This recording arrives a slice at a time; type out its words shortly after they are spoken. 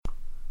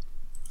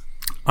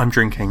I'm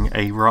drinking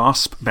a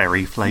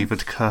raspberry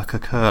flavoured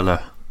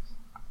Coca-Cola.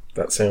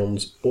 That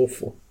sounds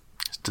awful.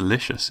 It's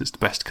delicious. It's the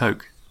best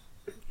Coke.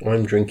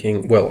 I'm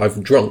drinking... Well,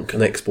 I've drunk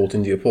an Export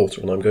India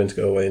Porter, and I'm going to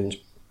go away and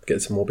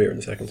get some more beer in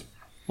a second.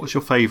 What's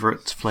your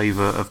favourite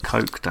flavour of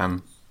Coke,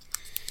 Dan?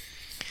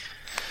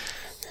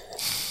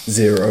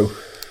 0.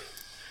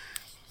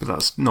 But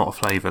that's not a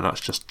flavour,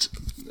 that's just...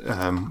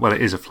 well,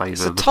 it is a flavour.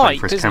 It's the type,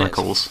 flavour is isn't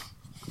chemicals.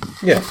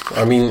 Yeah,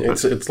 I mean,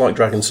 it's like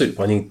Dragon Soup.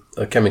 I need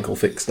a chemical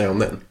fix now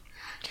and then.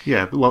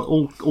 Yeah, well,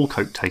 all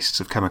Coke tastes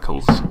of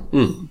chemicals.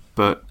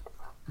 But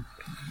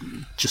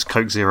just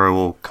Coke Zero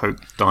or Coke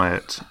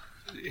Diet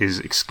is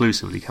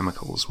exclusively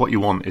chemicals. What you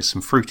want is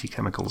some fruity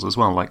chemicals as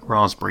well, like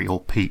raspberry or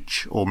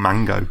peach or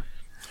mango.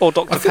 Or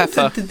Dr.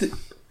 Pepper.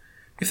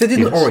 If they did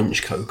an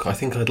orange Coke, I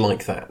think I'd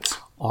like that.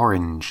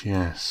 Orange,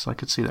 yes. I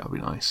could see that would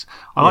be nice.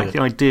 I like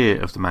the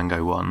idea of the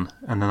mango one,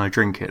 and then I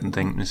drink it and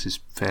think this is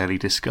fairly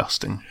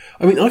disgusting.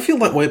 I mean, I feel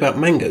that way about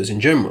mangoes in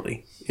general.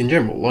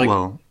 Like,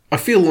 Well, I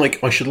feel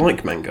like I should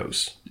like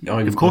mangoes.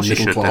 of course you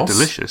should. Class, they're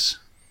delicious.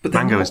 but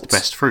Mango they're is the not.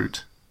 best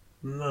fruit.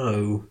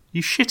 No.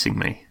 You shitting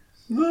me?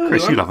 No.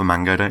 Chris, you love a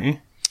mango, don't you?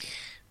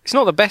 It's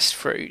not the best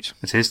fruit.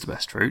 It is the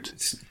best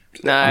fruit.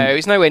 No,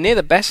 it's nowhere near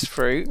the best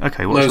fruit.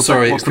 Okay, What's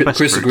the best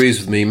Chris fruit? agrees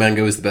with me.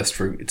 Mango is the best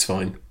fruit. It's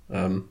fine.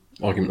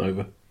 Argument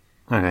over.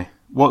 Okay.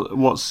 What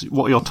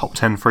are your top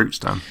 10 fruits,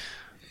 Dan?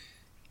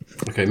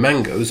 Okay,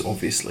 mangoes,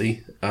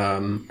 obviously. Are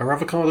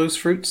avocados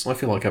fruits? I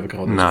feel like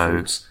avocados are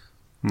fruits.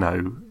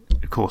 No,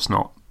 of course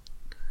not.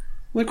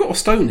 They've got a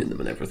stone in them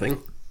and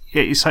everything.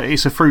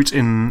 It's a fruit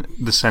in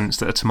the sense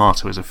that a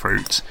tomato is a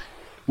fruit,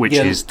 which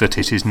is that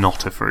it is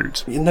not a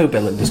fruit. No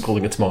Belinda's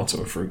calling a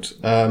tomato a fruit,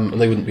 and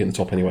they wouldn't be in the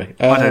top anyway.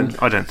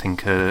 I don't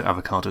think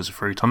avocado is a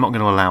fruit. I'm not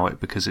going to allow it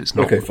because it's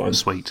not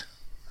sweet.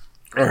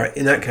 All right,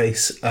 in that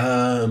case,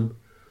 I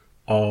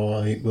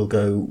will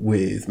go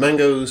with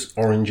mangoes,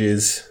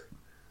 oranges.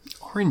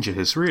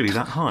 Oranges, really,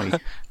 that high?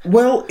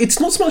 Well, it's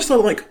not so much that I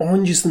like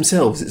oranges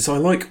themselves, it's I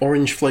like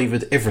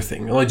orange-flavoured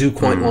everything, and I do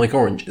quite like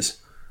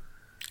oranges.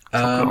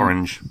 Chocolate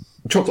orange.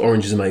 Chocolate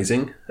orange is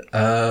amazing.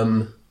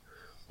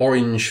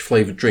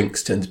 Orange-flavoured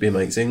drinks tend to be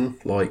amazing,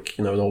 like,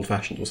 an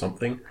old-fashioned or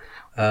something.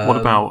 What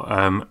about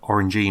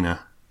Orangina?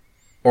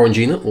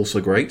 Orangina,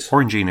 also great.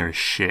 Orangina is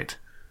shit.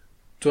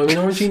 Do I mean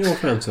Orangina or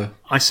Fanta?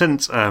 I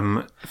sent...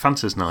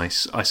 Fanta's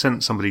nice. I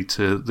sent somebody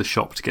to the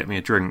shop to get me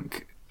a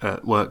drink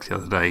at work the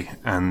other day,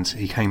 and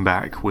he came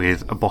back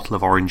with a bottle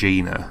of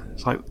Orangina.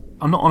 It's like,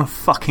 I'm not on a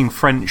fucking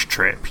French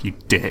trip, you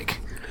dick.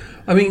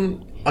 I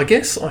mean, I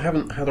guess I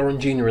haven't had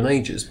Orangina in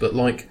ages, but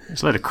like...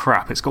 It's a load of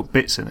crap. It's got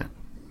bits in it.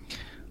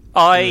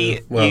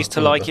 I used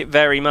to like it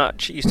very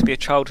much. It used to be a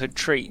childhood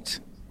treat.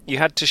 You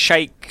had to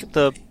shake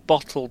the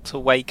bottle to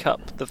wake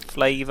up the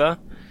flavour.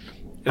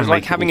 It was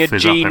like having a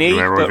genie,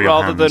 but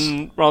rather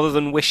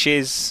than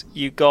wishes,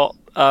 you got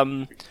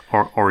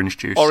orange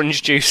juice.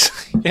 Orange juice,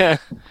 yeah.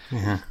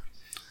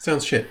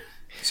 Sounds shit.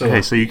 So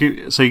okay, so you're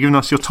giving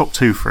us your top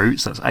 2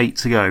 fruits. That's 8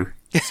 to go.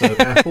 So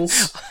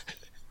apples.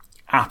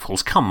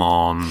 Apples, come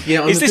on.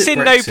 Yeah, is this in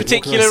no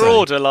particular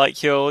order,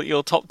 like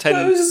your top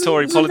 10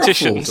 Tory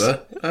politicians?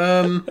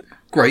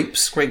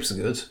 Grapes. Grapes are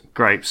good.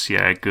 Grapes,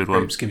 yeah, good one.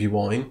 Grapes give you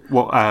wine.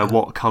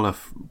 What colour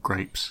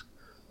grapes?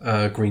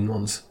 Green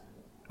ones.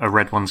 Are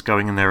red ones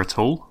going in there at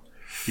all?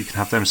 You can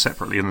have them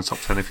separately in the top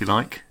 10 if you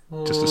like,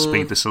 just to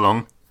speed this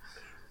along.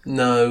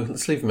 No,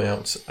 let's leave them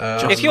out.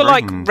 If you're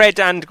like red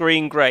and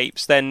green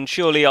grapes, then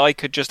surely I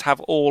could just have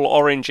all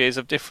oranges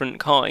of different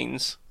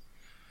kinds.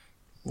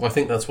 Well, I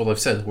think that's what I've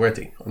said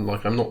already. I'm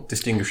not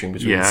distinguishing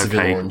between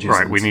Seville oranges.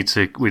 Right, we need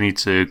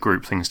to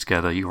group things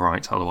together. You're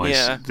right,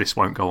 otherwise this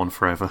won't go on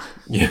forever.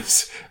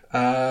 Yes,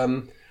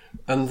 and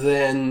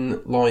then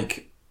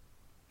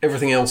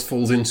everything else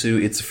falls into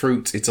it's a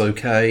fruit. It's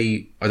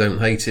okay. I don't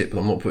hate it, but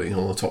I'm not putting it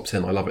on the top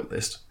 10. I love it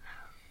list.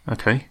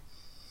 Okay.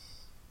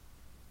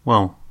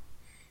 Well,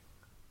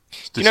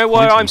 do you know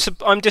why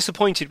I'm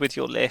disappointed with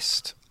your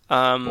list?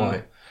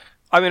 Why?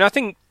 I mean, I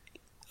think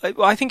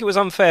it was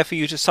unfair for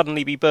you to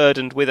suddenly be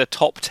burdened with a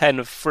top 10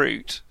 of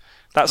fruit.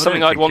 That's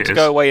something I'd want to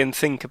go away and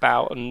think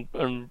about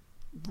and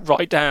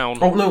write down.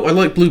 Oh, no, I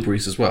like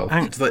blueberries as well.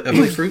 Are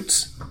they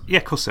fruits? Yeah,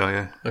 of course they are,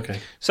 yeah. Okay.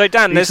 So,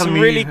 Dan, there's some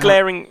really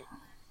glaring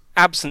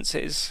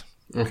absences.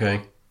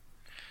 Okay.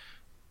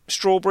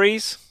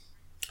 Strawberries?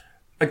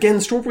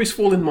 Again, strawberries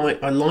fall in my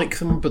I like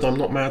them, but I'm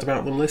not mad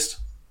about them list.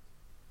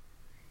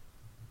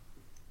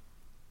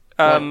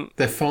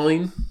 They're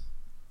fine.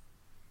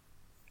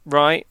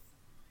 Right.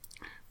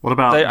 What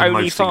about They're the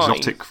only most fine.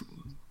 exotic?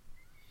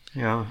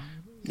 Yeah.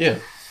 Yeah.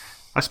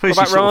 I suppose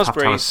you sort of have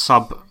to have a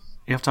sub.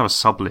 You have to have a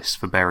sub list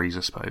for berries,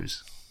 I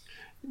suppose.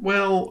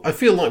 Well, I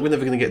feel like we're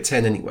never going to get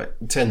 10 anyway.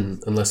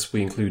 10 unless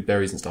we include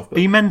berries and stuff. But,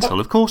 are you mental?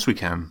 Of course we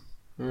can.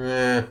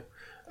 Yeah.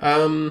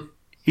 Are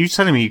you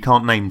telling me you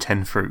can't name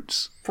 10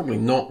 fruits? Probably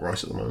not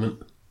right at the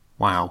moment.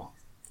 Wow.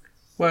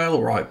 Well,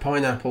 all right.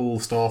 Pineapple,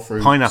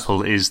 starfruit.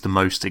 Pineapple is the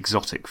most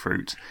exotic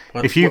fruit.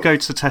 If you go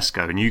to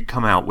Tesco and you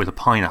come out with a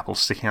pineapple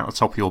sticking out the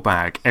top of your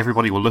bag,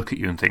 everybody will look at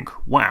you and think,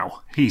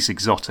 wow, he's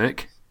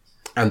exotic.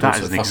 And that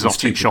also is an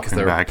exotic shopping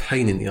they're bag. a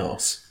pain in the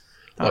arse.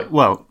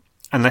 Well,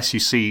 unless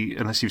you've seen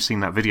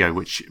that video,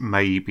 which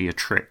may be a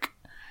trick,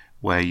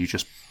 where you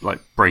just like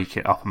break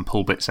it up and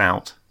pull bits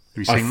out. Have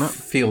you seen that? I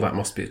feel that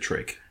must be a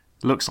trick.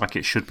 Looks like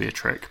it should be a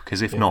trick,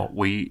 because if not,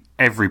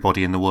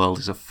 everybody in the world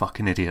is a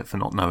fucking idiot for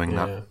not knowing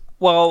that.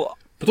 Well,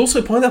 but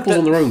also pineapples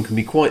on their own can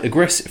be quite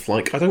aggressive.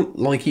 Like, I don't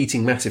like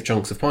eating massive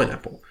chunks of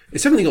pineapple.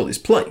 It's definitely got its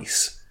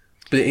place,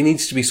 but it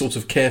needs to be sort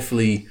of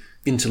carefully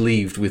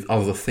interleaved with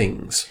other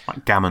things.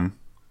 Like gammon.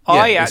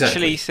 I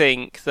actually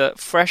think that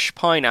fresh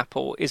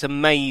pineapple is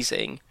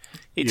amazing.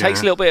 It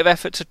takes a little bit of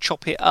effort to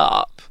chop it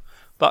up,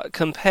 but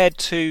compared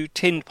to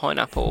tinned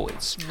pineapple,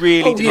 it's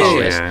really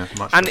delicious.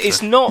 And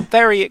it's not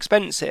very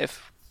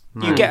expensive.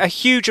 You get a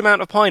huge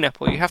amount of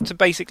pineapple. You have to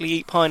basically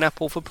eat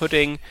pineapple for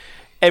pudding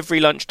every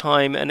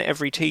lunchtime and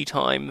every tea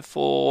time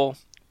for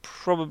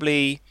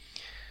probably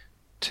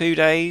 2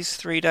 days,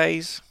 3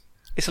 days.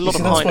 It's a lot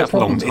of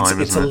pineapple.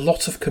 It's a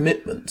lot of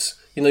commitment.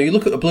 You know, you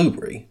look at a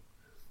blueberry.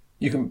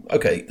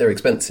 They're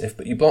expensive,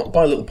 but you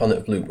buy a little punnet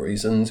of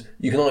blueberries, and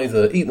you can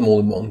either eat them all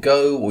in one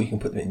go, or you can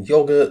put them in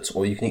yogurt,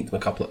 or you can eat them a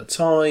couple at a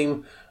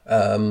time,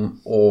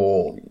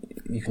 or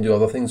you can do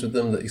other things with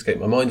them that escape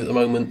my mind at the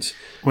moment.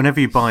 Whenever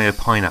you buy a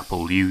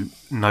pineapple, you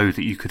know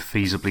that you could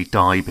feasibly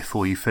die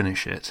before you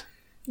finish it.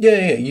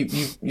 Yeah.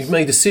 You've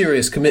made a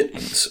serious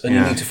commitment, and you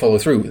need to follow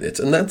through with it,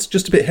 and that's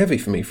just a bit heavy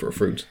for me for a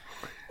fruit.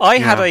 I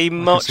had a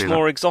much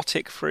more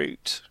exotic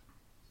fruit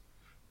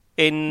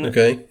in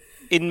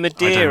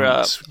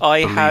Madeira.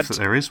 I had that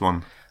there is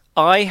one.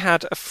 I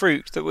had a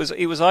fruit that was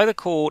either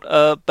called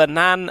a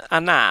banan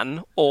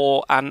anan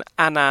or an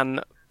anan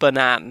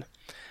banan,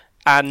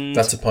 and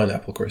that's a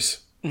pineapple,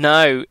 Chris.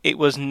 No, it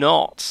was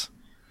not.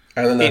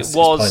 Ananas is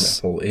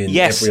pineapple in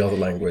every other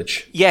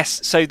language.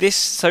 Yes, so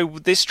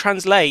this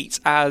translates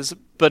as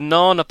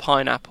banana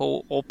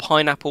pineapple or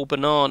pineapple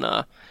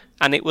banana,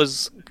 and it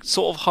was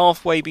sort of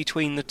halfway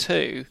between the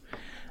two.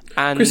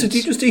 And Chris, had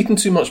you just eaten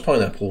too much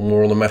pineapple and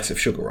were on a massive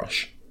sugar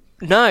rush?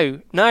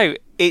 No,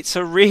 it's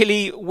a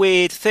really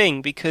weird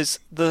thing, because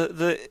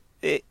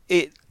it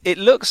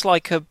looks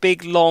like a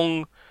big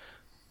long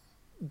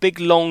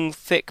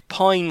thick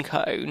pine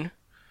cone,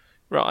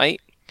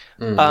 right?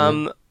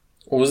 Mm-hmm.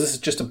 Or was this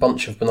just a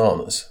bunch of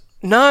bananas?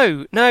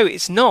 No,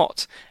 it's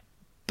not.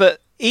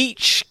 But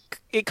it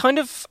kind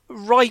of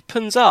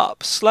ripens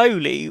up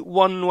slowly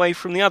one way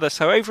from the other.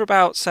 So over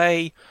about,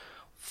 say,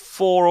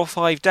 4 or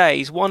 5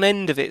 days, one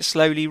end of it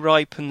slowly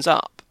ripens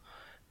up.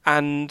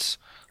 And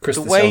Chris,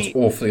 this sounds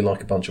awfully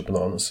like a bunch of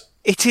bananas.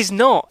 It is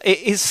not. It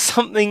is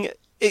something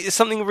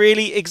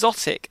really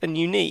exotic and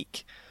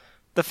unique.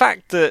 The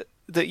fact that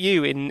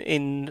you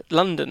in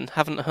London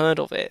haven't heard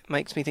of it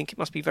makes me think it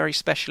must be very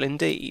special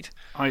indeed.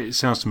 It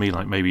sounds to me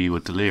like maybe you were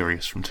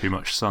delirious from too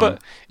much sun.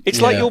 But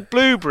it's like your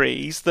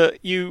blueberries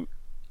that you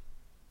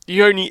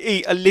only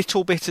eat a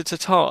little bit at a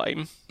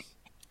time,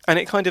 and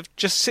it kind of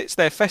just sits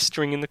there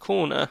festering in the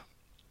corner.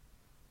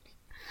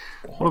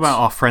 What about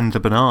our friend the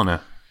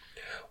banana?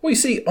 Well, you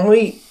see,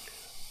 I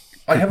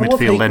have a lot of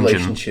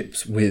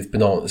relationships with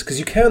bananas, because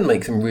you can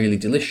make them really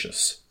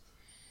delicious.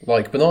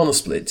 Like, banana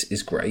split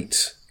is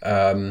great.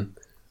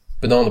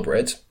 Banana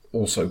bread,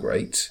 also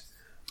great.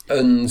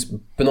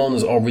 And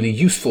bananas are really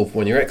useful for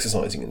when you're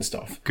exercising and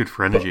stuff. Good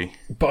for energy.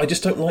 But I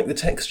just don't like the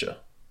texture.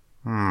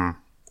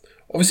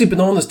 Obviously,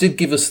 bananas did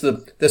give us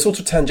they're sort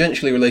of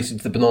tangentially related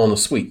to the banana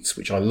sweets,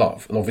 which I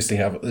love, and obviously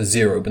have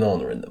zero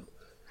banana in them.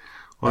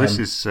 Well, this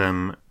is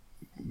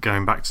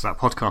going back to that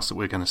podcast that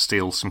we're going to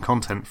steal some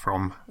content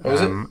from. Oh,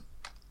 is it?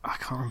 I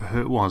can't remember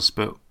who it was,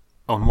 but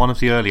on one of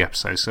the early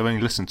episodes, so I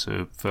only listened to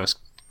the first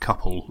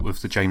couple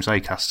with the James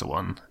Acaster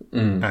one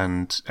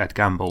and Ed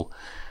Gamble,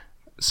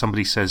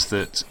 somebody says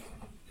that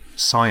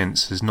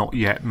science has not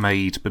yet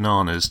made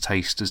bananas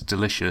taste as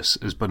delicious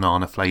as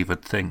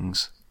banana-flavoured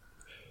things.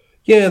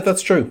 Yeah,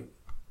 that's true.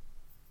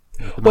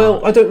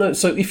 Well, I don't know.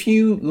 So if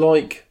you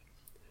like...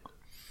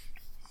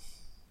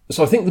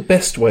 So I think the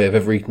best way I've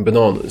ever eaten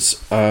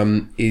bananas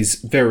is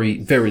very,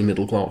 very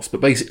middle class.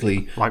 But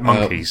basically... Like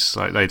monkeys,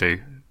 like they do.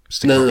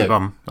 Stick up your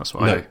bum. That's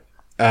what I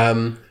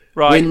do.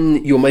 Right.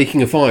 When you're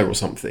making a fire or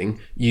something,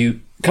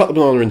 you cut the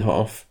banana in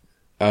half,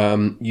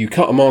 you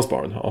cut a Mars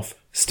bar in half,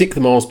 stick the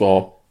Mars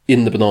bar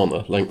in the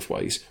banana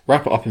lengthways,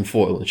 wrap it up in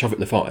foil and shove it in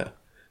the fire.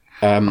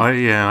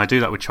 I do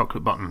that with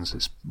chocolate buttons.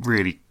 It's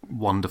really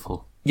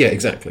wonderful. Yeah,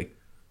 exactly.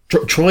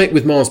 Try it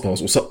with Mars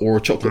bars or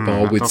a chocolate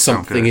bar with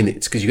something in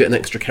it, because you get an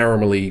extra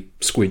caramelly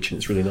squidge and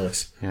it's really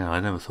nice. Yeah, I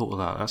never thought of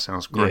that. That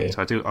sounds great.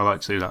 Yeah. I like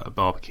to do that at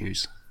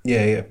barbecues.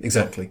 Yeah,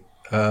 exactly.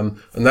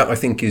 And that, I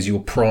think, is your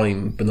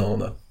prime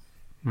banana.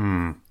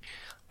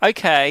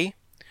 Okay,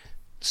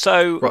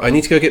 so... Right, I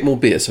need to go get more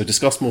beer, so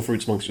discuss more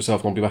fruits amongst yourself,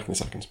 and I'll be back in a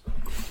second.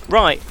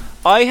 Right,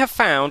 I have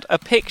found a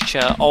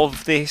picture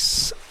of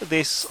this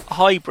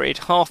hybrid,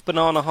 half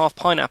banana, half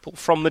pineapple,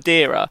 from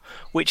Madeira,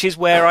 which is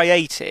where I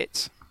ate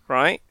it,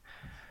 right?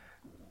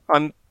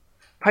 I'm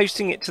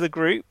posting it to the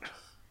group.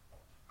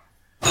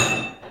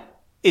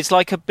 It's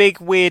like a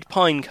big, weird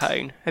pine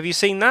cone. Have you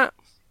seen that?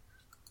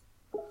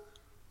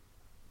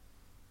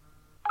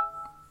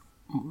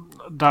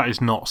 That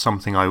is not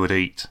something I would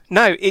eat.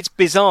 No, it's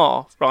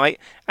bizarre, right?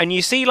 And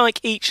you see, like,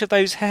 each of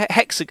those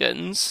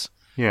hexagons,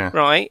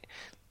 right?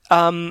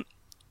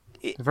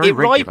 It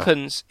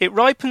ripens. It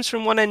ripens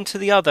from one end to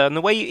the other, and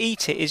the way you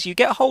eat it is you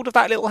get hold of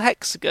that little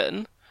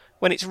hexagon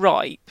when it's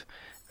ripe,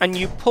 and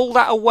you pull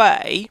that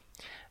away,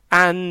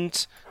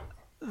 and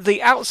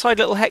the outside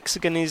little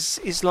hexagon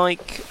is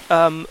like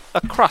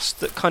a crust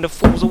that kind of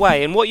falls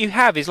away, and what you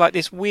have is like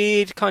this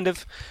weird kind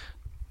of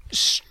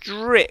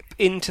strip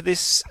into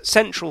this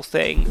central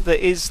thing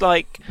that is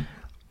like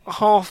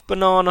half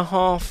banana,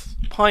 half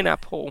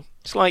pineapple.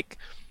 It's like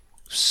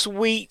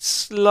sweet,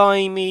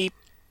 slimy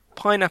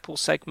pineapple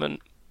segment.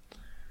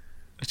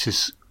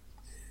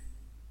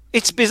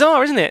 It's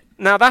bizarre, isn't it?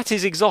 Now that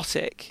is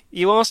exotic.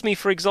 You asked me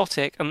for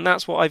exotic, and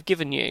that's what I've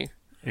given you.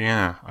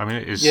 Yeah, I mean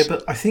it is. Yeah,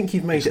 but I think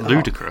you've made it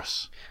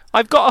ludicrous.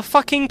 I've got a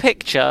fucking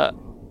picture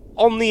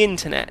on the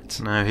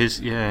internet. No,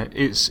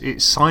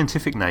 its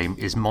scientific name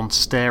is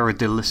Monstera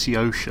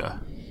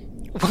deliciosa.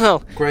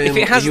 Well, Graham, if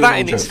it has that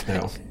in its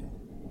now.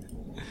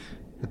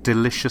 A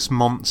delicious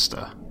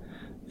monster.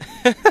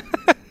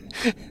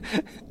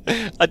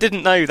 I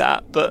didn't know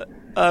that, but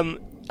I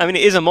mean,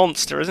 it is a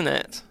monster, isn't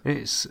it?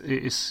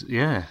 It's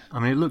yeah. I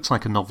mean, it looks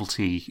like a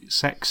novelty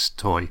sex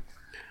toy.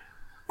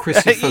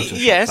 Chris, you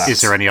photoshopped yes. that.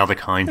 Is there any other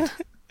kind?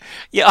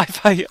 Yeah, I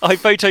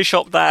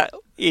photoshopped that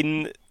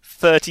in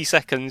 30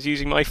 seconds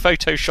using my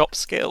Photoshop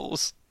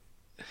skills.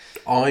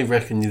 I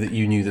reckon that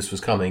you knew this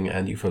was coming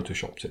and you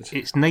photoshopped it.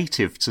 It's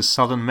native to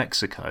southern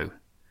Mexico.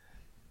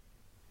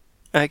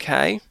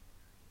 Okay.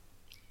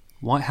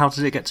 Why? How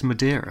did it get to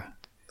Madeira?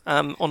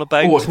 On a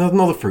boat. Oh, it's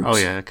another fruit. Oh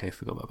yeah, okay,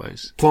 forgot about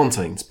those.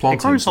 Plantains. It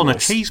grows on are a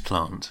nice. cheese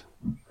plant.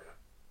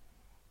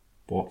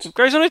 What? It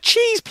grows on a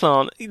cheese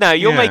plant. No,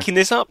 you're Yeah. making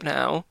this up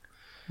now.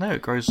 No,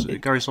 it grows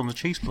on the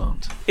cheese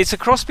plant. It's a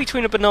cross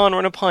between a banana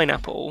and a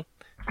pineapple.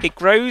 It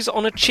grows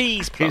on a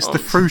cheese plant. It's the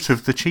fruit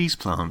of the cheese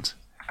plant.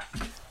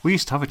 We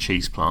used to have a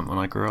cheese plant when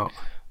I grew up.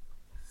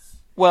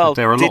 Well,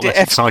 They're a lot less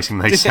exciting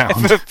than they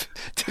sound.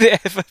 Did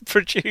it ever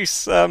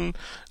produce a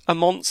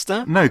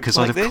monster? No, because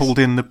like I'd have this? called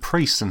in the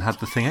priest and had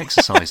the thing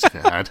exercised if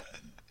it had.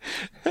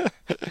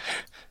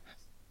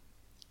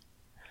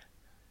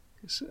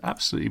 It's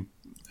absolutely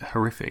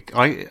horrific.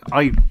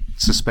 I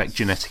suspect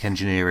genetic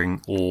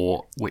engineering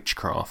or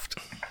witchcraft.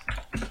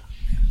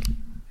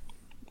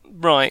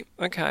 Right,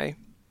 okay.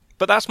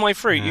 But that's my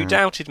fruit. You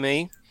doubted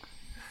me.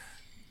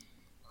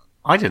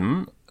 I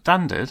didn't.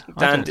 Dan did.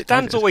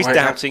 Dan's always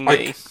doubting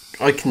me.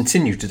 I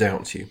continue to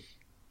doubt you.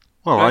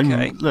 Well,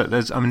 Okay. look.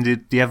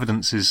 The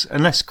evidence is,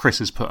 unless Chris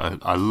has put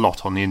a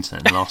lot on the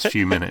internet in the last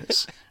few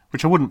minutes,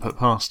 which I wouldn't put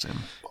past him.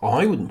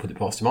 I wouldn't put it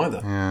past him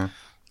either. Yeah.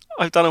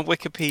 I've done a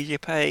Wikipedia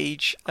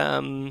page.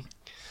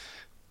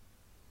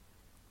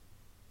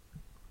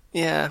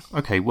 Yeah.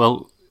 Okay.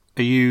 Well,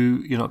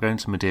 you're not going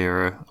to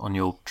Madeira on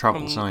your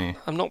travels, are you?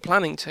 I'm not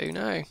planning to,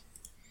 no.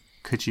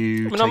 Could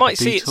you? I might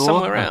see it detour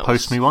somewhere and else.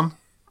 Post me one.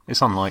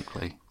 It's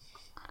unlikely.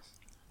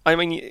 I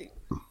mean,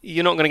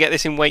 you're not going to get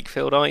this in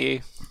Wakefield, are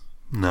you?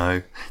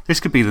 No. This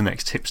could be the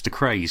next hipster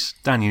craze.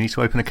 Dan, you need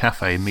to open a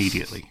cafe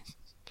immediately.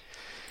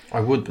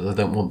 I would, but I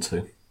don't want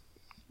to.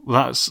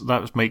 Well,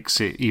 that makes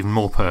it even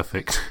more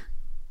perfect.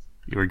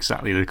 You're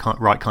exactly the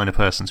right kind of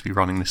person to be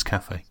running this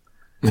cafe.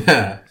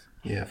 Yeah,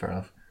 fair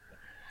enough.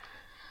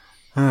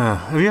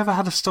 Have you ever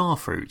had a star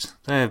fruit?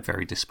 They're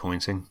very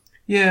disappointing.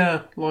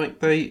 Yeah, like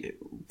They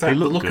look the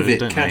look good, of it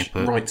don't they,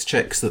 but- writes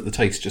checks that the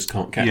taste just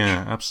can't catch.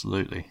 Yeah,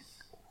 absolutely.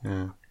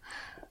 Yeah.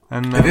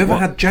 And Have you ever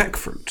had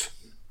jackfruit?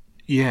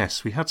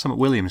 Yes, we had some at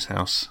William's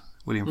house.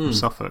 William from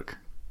Suffolk.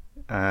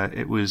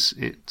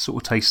 It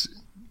sort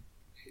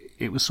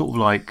of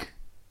like,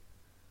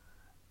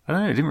 I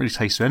don't know. It didn't really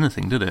taste of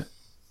anything, did it?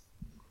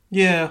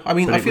 Yeah, I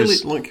mean, But I it feel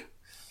was- it like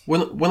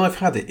when I've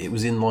had it, it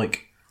was in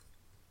like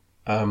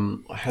I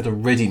had a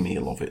ready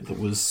meal of it that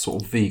was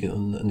sort of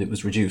vegan and it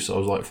was reduced. So I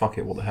was like, "Fuck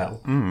it, what the hell?"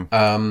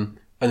 And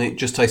it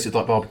just tasted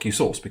like barbecue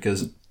sauce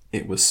because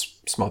it was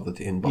smothered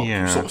in barbecue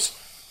Yeah. sauce.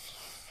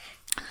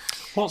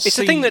 It's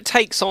a thing that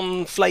takes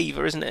on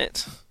flavour, isn't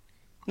it?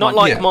 Not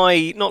like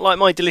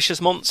my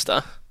delicious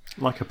monster.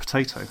 like a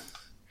potato.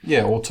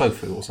 Yeah, or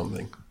tofu or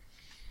something.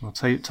 Well,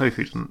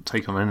 tofu doesn't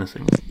take on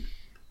anything.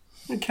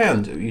 It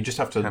can do. You just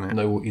have to Can it?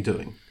 know what you're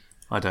doing,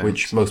 I don't.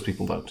 which most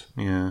people don't.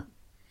 Yeah.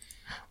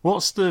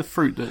 What's the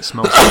fruit that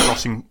smells like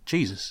rotting?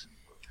 Jesus.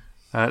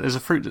 There's a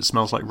fruit that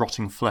smells like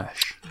rotting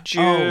flesh.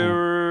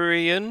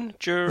 Durian?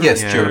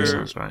 Yes, Yeah, durian. that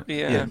sounds right.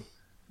 Yeah.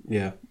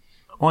 Yeah.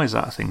 Why is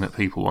that a thing that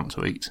people want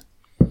to eat?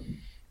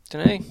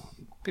 Don't know.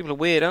 People are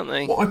weird, aren't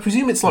they? Well, I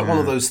presume it's like one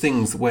of those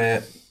things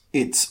where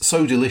it's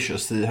so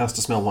delicious that it has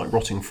to smell like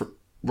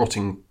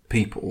rotting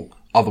people.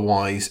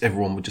 Otherwise,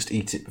 everyone would just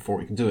eat it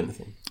before it can do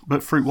anything.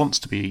 But fruit wants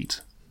to be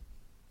eaten.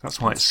 That's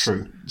why That's it's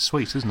true.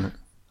 sweet, isn't it?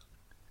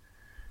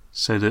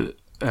 So that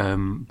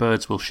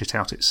birds will shit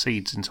out its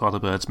seeds into other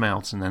birds'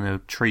 mouths, and then a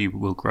tree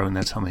will grow in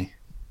their tummy.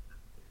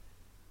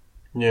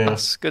 Yeah.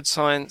 That's good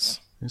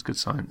science. It's good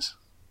science.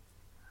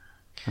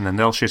 And then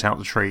they'll shit out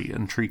the tree,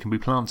 and the tree can be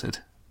planted.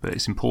 But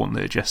it's important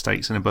that it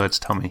gestates in a bird's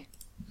tummy.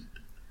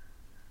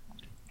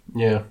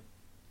 Yeah.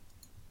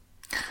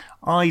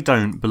 I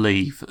don't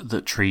believe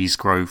that trees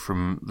grow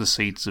from the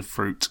seeds of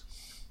fruit.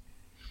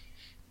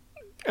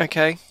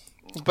 Okay.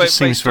 It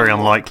seems very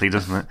unlikely,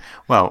 doesn't it?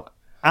 Well,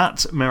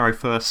 at Merrow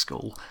First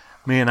School,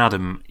 me and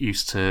Adam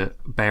used to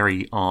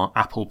bury our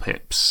apple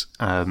pips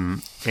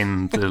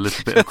in the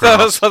little bit of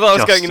grass. I thought I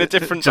was going in a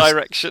different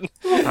direction.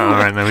 Oh,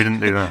 right, no, we didn't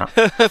do that.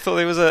 I thought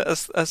it was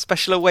a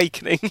special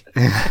awakening.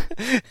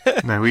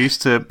 No, we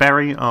used to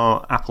bury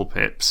our apple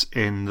pips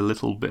in the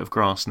little bit of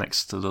grass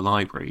next to the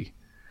library.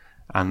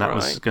 And that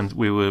was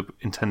we were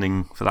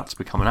intending for that to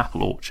become an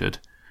apple orchard.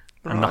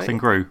 And nothing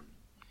grew.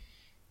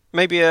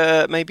 Maybe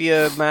a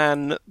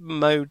man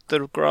mowed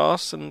the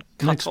grass and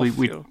cut off.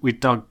 We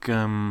dug.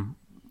 You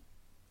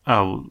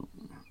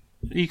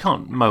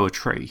can't mow a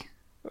tree.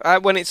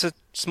 When it's a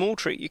small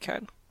tree, you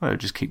can. Well,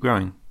 just keep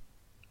growing.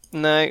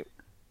 No,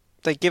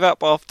 they give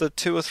up after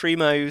 2 or 3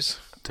 mows.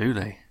 Do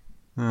they?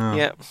 Oh,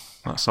 yeah.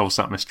 That solves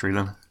that mystery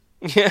then.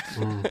 Yeah.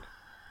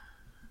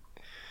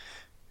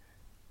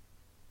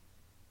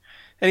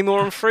 Any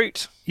more on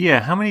fruit? Yeah.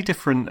 How many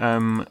different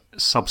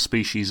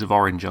subspecies of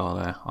orange are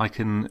there?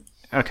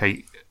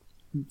 Okay,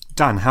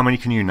 Dan, how many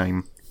can you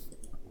name?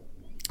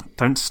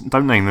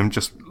 Don't name them.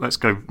 Just let's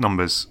go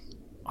numbers.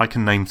 I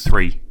can name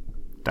 3.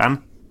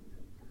 Dan?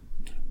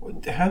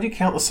 How do you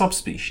count the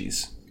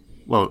subspecies?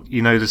 Well,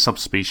 you know the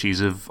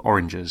subspecies of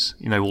oranges.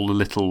 You know all the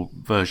little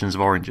versions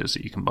of oranges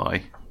that you can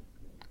buy.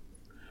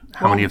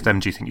 How many of them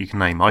do you think you can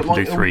name? I can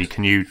do 3.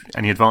 Can you?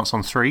 Any advance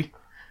on 3?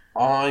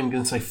 I'm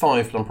going to say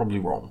 5, but I'm probably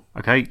wrong.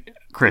 Okay,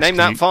 Chris. Name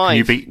that 5. Can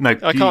you beat? No,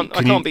 I can't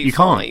beat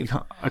 5. You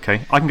can't.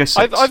 Okay, I can go 6.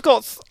 I've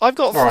got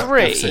 3.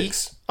 Right,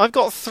 6. I've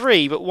got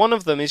 3, but one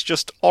of them is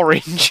just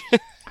orange.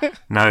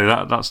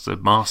 No, that's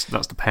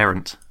the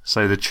parent.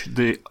 So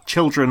the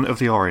children of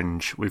the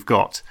orange, we've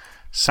got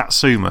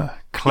Satsuma,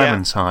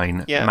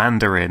 Clementine,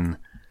 Mandarin.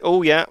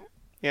 Oh yeah.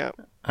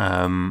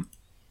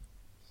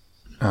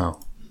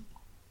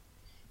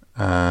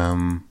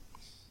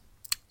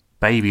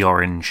 Baby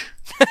orange.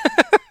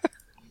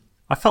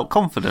 I felt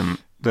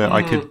confident that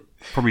I could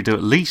probably do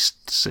at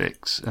least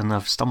 6, and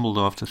I've stumbled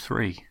after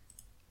 3.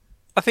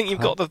 I think you've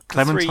got the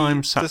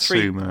Clementine, 3,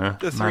 Satsuma,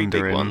 the 3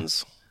 Mandarin. big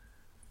ones.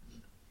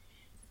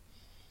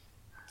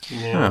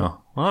 Yeah.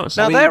 Oh,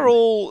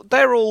 well,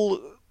 they're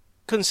all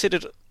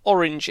considered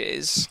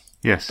oranges.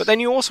 Yes. But then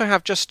you also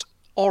have just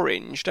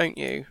orange, don't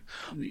you?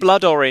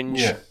 Blood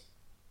orange.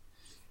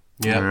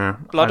 Yeah.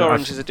 Blood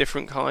orange is a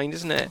different kind,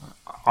 isn't it?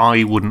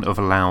 I wouldn't have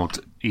allowed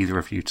either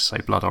of you to say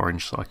blood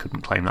orange, so I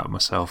couldn't claim that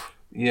myself.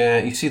 Yeah,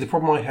 you see, the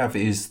problem I have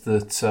is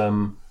that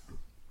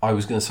I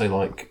was going to say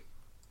like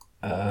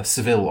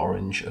Seville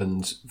orange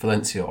and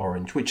Valencia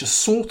orange, which are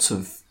sort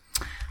of...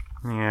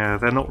 Yeah,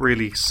 they're not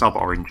really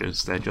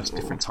sub-oranges, they're just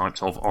different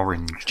types of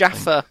orange.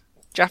 Jaffa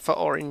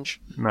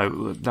orange.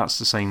 No, that's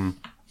the same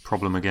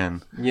problem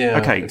again. Yeah,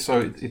 okay.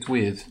 So it's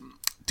weird.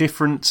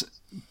 Different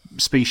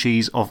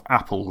species of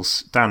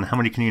apples. Dan, how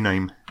many can you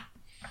name?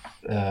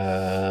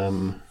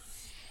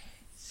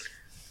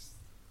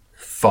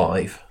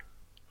 5.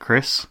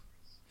 Chris?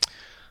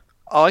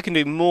 I can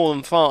do more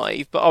than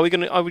 5, but are we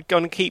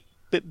going to keep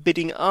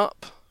bidding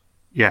up?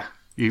 Yeah,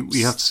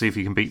 you have to see if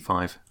you can beat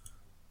 5.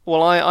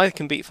 Well, I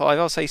can beat 5.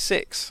 I'll say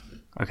 6.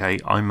 Okay,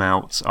 I'm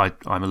out.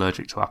 I'm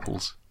allergic to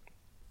apples.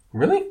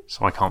 Really?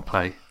 So I can't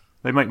play.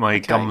 They make my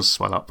gums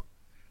swell up.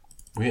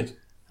 Weird.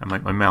 And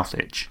make my mouth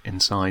itch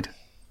inside.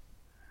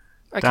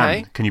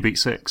 Okay. Dan, can you beat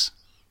 6?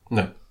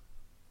 No.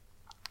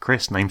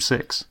 Chris, name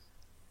 6.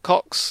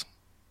 Cox,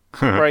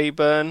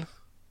 Brayburn,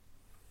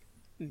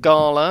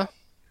 Gala,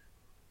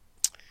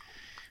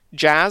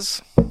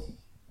 Jazz.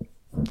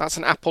 That's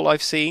an apple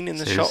I've seen in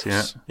the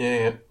shops.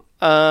 Yeah.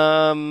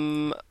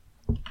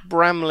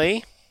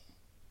 Bramley.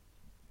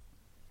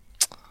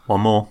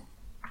 One more.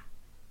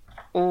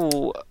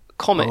 Oh,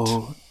 Comet.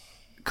 Oh,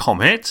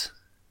 Comet?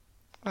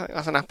 I think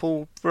that's an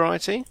apple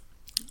variety.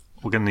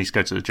 We're going to need to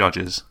go to the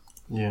judges.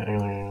 Yeah,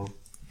 hang on.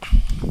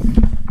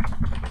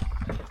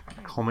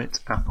 Comet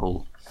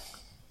apple.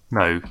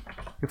 No,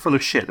 you're full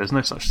of shit. There's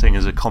no such thing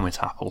as a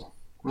comet apple.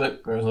 No,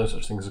 there is no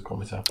such thing as a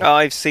comet apple.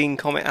 I've seen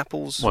comet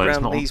apples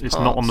around these parts.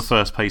 It's not on the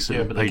first page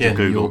of but page again, of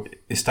Google. You're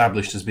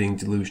established as being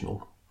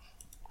delusional.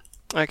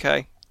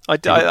 Okay.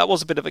 That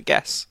was a bit of a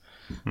guess.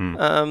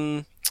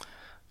 Come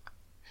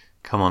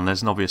on,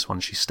 there's an obvious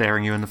one. She's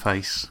staring you in the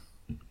face.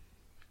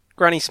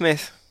 Granny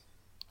Smith.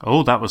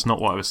 Oh, that was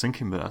not what I was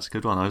thinking, but that's a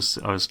good one. I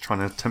was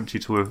trying to tempt you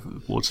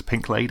towards a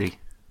pink lady.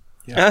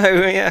 Yeah.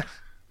 Oh, yeah.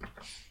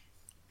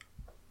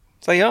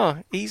 They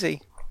are.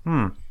 Easy.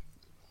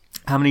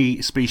 How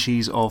many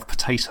species of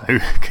potato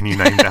can you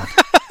name down?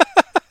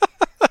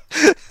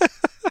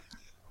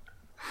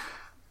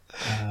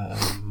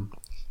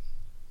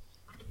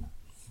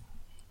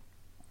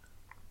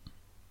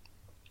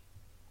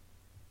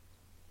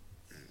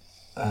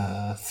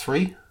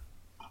 3.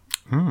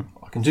 I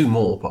can do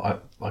more,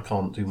 but I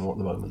can't do more at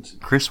the moment.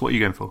 Chris, what are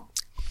you going for?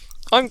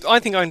 I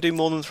think I can do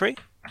more than 3.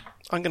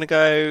 I'm going to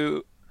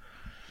go...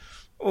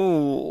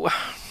 Oh,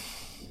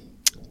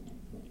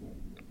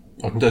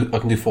 I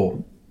can do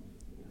 4.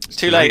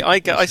 Too late.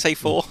 I say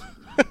 4.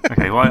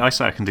 Okay, well, I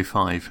say I can do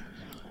 5.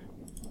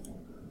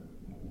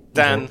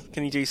 Dan,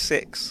 can you do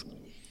 6?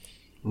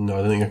 No,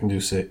 I don't think I can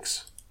do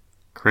 6.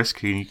 Chris,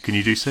 can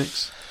you do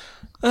 6?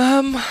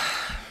 I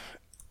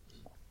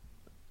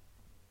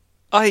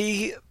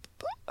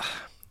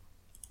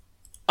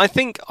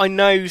think I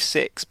know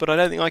 6, but I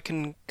don't think I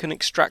can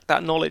extract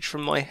that knowledge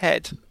from my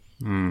head.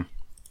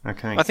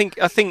 Okay. I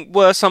think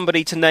were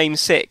somebody to name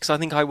 6, I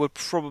think I would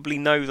probably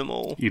know them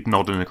all. You'd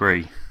nod and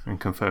agree and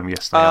confirm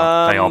yes, they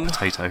are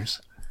potatoes.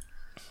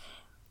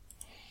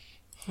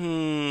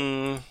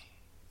 I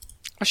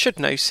should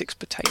know 6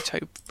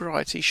 potato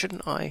varieties,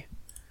 shouldn't I?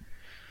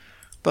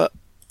 But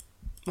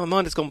my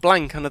mind has gone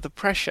blank under the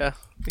pressure,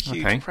 the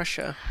huge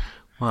pressure.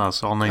 Well,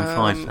 so I'll name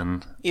 5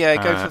 then. Yeah,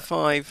 go for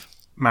 5.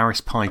 Maris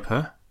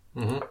Piper,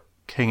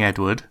 King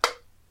Edward,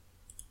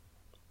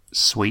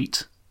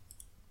 Sweet.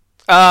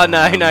 No,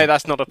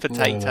 that's not a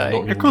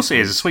potato. Of course it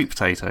is, a sweet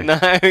potato. No,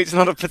 it's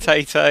not a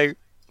potato.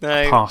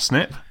 No.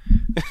 Parsnip.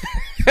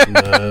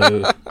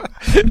 No.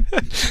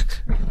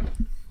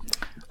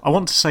 I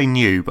want to say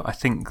new, but I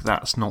think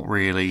that's not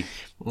really.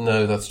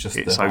 No, that's just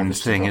its own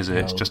thing, is it?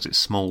 It's just it's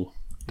small.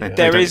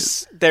 There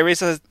is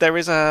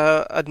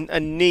a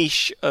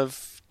niche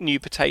of new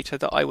potato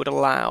that I would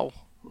allow.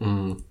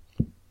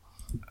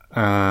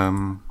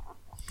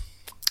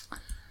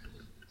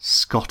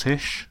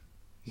 Scottish.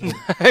 No.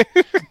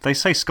 They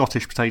say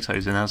Scottish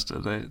potatoes in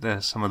Asda.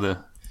 They're some of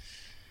the.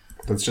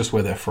 That's just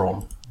where they're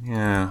from.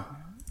 Yeah.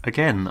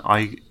 Again,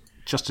 I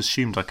just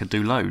assumed I could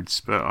do loads,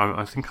 but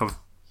I think I've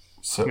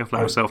let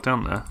myself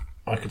down there.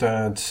 I could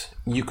add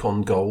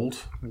Yukon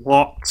Gold.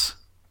 What?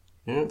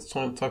 Yeah, it's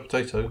a type of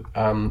potato.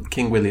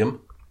 King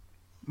William.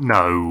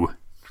 No.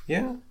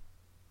 Yeah.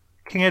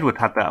 King Edward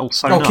had that all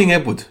sewn up. King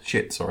Edward.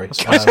 Shit, sorry.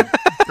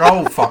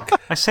 Oh, fuck.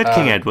 I said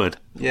King Edward.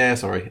 Yeah,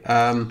 sorry.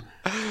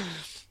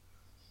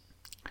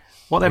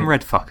 What them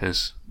red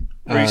fuckers?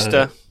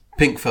 Rooster.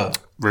 Pink fur.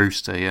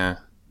 Rooster, yeah.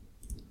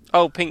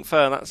 Oh, pink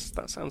fur.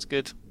 That sounds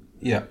good.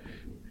 Yeah.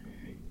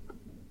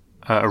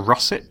 A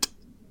russet?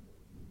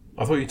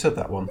 I thought you said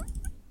that one.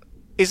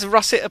 Is a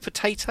russet a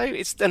potato?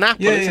 It's an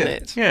apple, isn't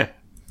it? Yeah.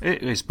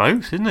 It is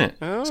both, isn't it?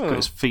 Oh. It's got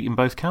its feet in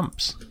both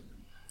camps.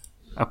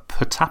 A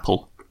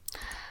potapple.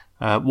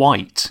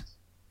 White.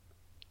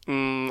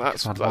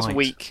 That's white.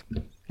 weak.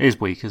 It is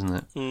weak,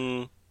 isn't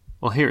it?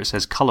 Well, here it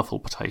says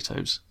colourful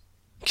potatoes.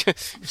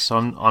 So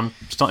I'm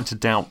starting to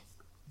doubt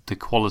the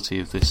quality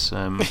of this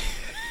website.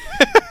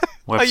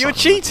 Oh, you're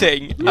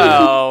cheating?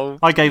 Oh,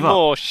 I gave up.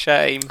 More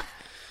shame.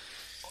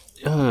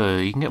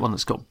 You can get one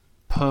that's got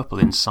purple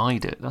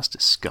inside it. That's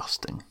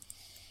disgusting.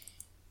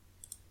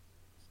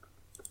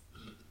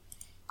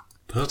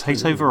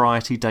 Potato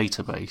variety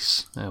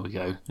database. There we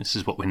go. This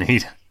is what we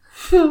need.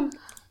 If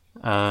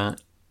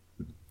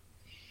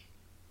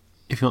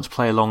you want to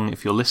play along,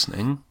 if you're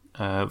listening,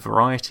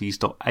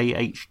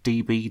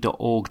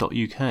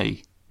 varieties.ahdb.org.uk.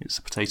 It's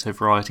the potato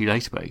variety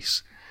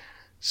database.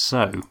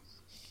 So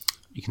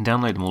you can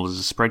download them all as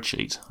a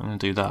spreadsheet. I'm going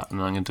to do that, and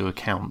then I'm going to do a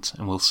count,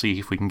 and we'll see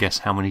if we can guess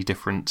how many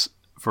different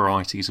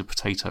varieties of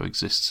potato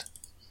exist.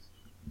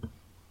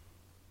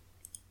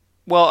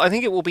 Well, I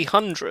think it will be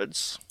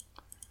hundreds,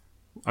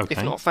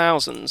 if not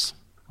thousands.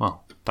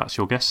 Well, that's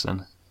your guess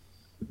then.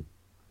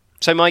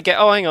 So my guess.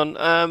 Oh, hang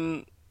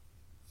on.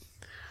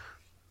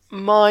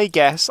 My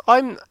guess.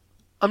 I'm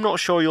not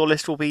sure your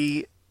list will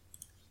be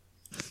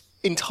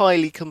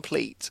entirely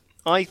complete.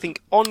 I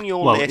think on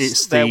your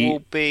list there will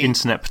be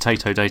Internet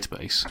Potato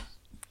Database.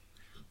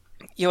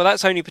 Yeah, well,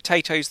 that's only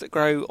potatoes that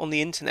grow on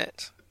the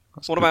internet.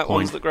 What about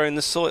ones that grow in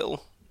the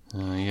soil?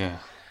 Yeah.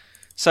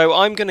 So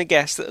I'm going to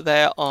guess that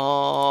there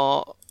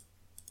are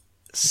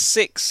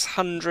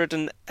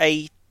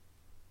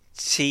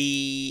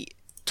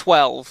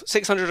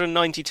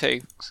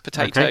 692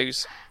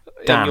 potatoes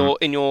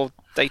in your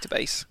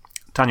database.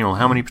 Daniel,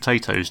 how many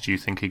potatoes do you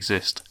think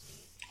exist?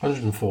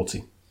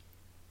 140.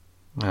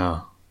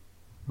 Oh.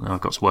 Now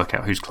I've got to work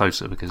out who's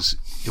closer because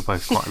you're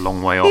both quite a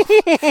long way off.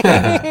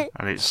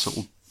 And it's sort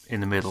of in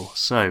the middle.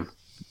 So,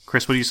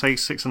 Chris, what do you say?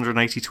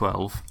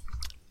 680-12?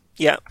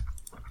 Yeah.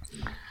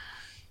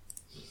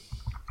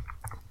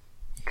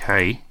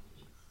 Okay.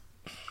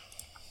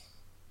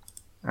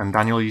 And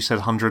Daniel, you said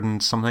 100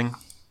 and something?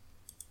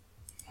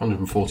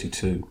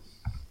 142.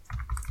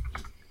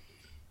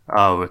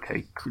 Oh,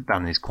 okay.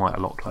 Dan is quite a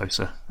lot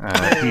closer.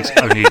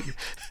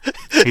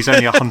 He's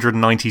only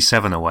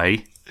 197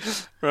 away.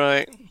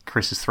 Right.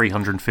 Chris is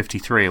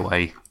 353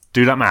 away.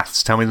 Do that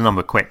maths. Tell me the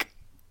number, quick.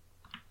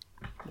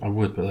 I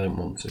would, but I don't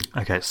want to.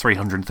 Okay, it's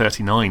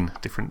 339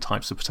 different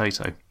types of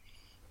potato.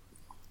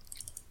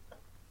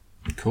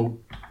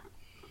 Cool.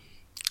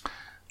 I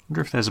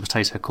wonder if there's a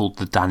potato called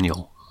the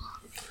Daniel.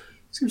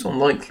 Seems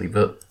unlikely,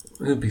 but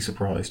I'd be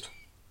surprised.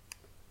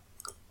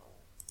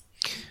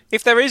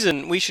 If there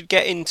isn't, we should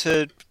get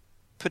into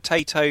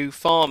potato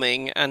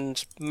farming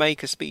and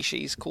make a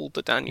species called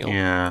the Daniel.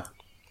 Yeah,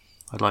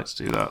 I'd like to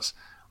do that.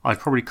 I'd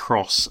probably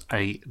cross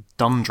a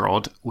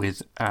Dundrod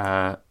with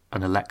an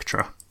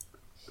Electra.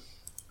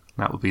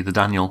 That would be the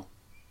Daniel.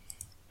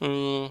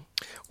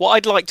 What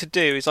I'd like to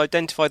do is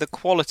identify the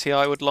quality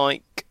I would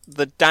like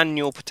the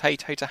Daniel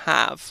potato to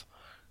have,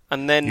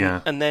 and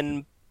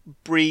then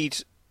breed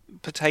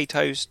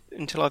potatoes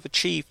until I've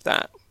achieved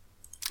that.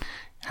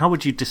 How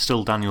would you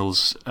distill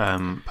Daniel's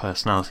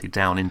personality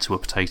down into a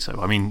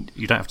potato? I mean,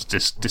 you don't have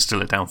to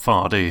distill it down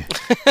far, do you?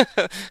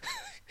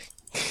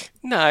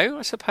 No,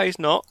 I suppose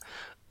not.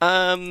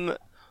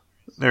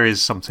 There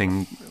is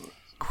something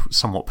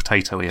somewhat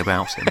potatoey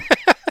about him,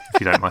 if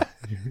you don't mind.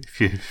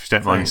 If you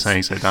don't mind me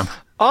saying so, Dan.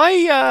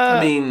 I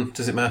mean,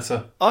 does it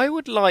matter? I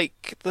would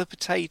like the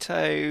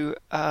potato.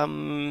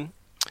 I'd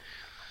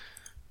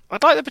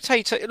like the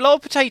potato. A lot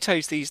of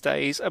potatoes these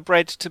days are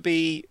bred to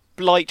be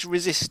blight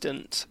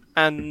resistant,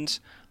 and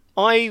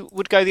I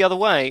would go the other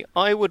way.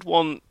 I would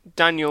want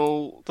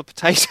Daniel the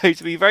potato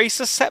to be very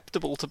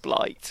susceptible to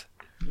blight.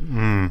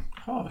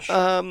 Harsh.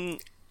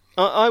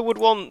 I would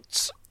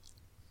want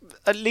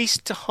at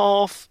least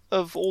half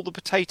of all the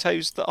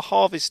potatoes that are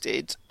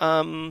harvested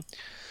to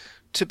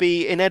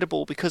be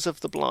inedible because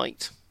of the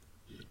blight.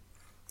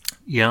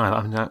 Yeah,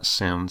 I mean, that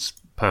sounds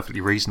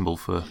perfectly reasonable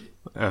for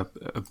a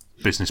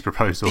business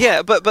proposal.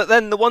 Yeah, but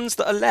then the ones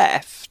that are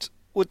left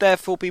would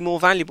therefore be more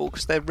valuable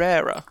because they're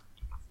rarer.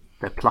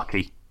 They're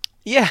plucky.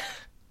 Yeah.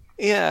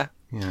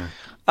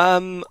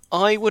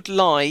 I would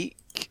like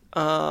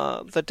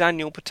the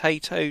Daniel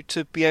potato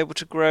to be able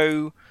to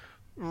grow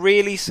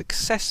really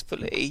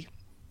successfully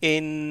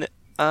in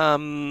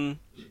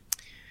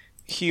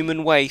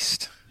human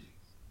waste.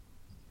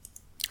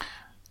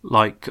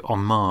 Like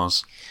on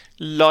Mars.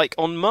 Like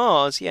on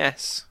Mars,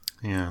 yes.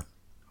 Yeah.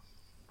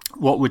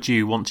 What would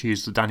you want to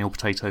use the Daniel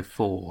potato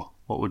for?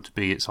 What would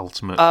be its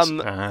ultimate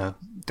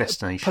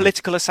destination?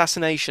 Political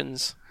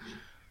assassinations.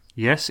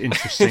 Yes,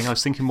 interesting. I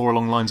was thinking more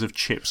along the lines of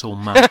chips or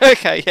math.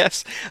 Okay,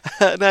 yes.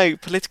 No,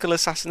 political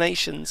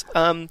assassinations.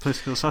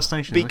 Political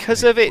assassinations?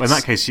 Because of its... Well, in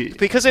that case, it's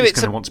going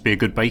to want to be a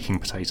good baking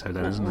potato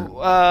then, isn't it?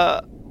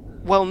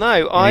 Well,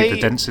 no.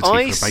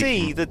 I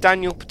see the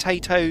Daniel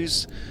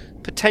potato's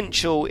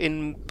potential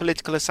in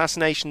political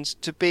assassinations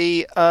to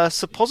be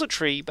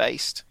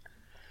suppository-based.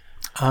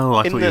 Oh,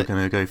 I thought you were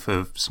going to go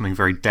for something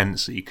very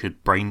dense that you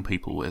could brain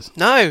people with.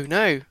 No.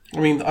 I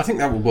mean, I think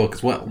that would work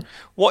as well.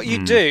 What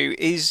you do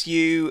is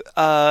you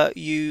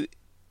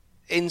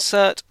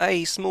insert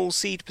a small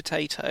seed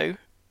potato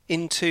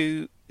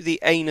into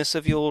the anus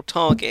of your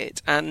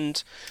target,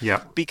 and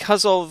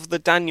because of the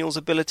Daniel's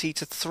ability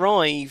to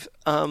thrive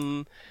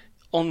on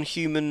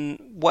human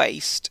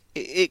waste,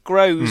 it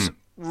grows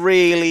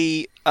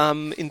really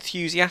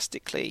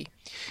enthusiastically.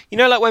 You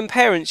know, like when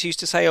parents used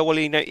to say, oh, well,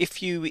 you know,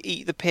 if you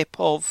eat the pip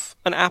of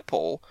an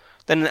apple,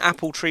 then an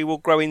apple tree will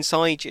grow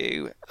inside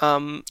you,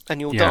 and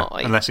you'll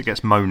die. Unless it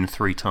gets mown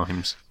 3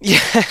 times.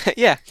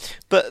 Yeah.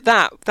 But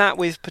that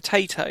with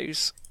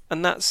potatoes,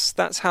 and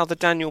that's how the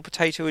Daniel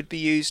potato would be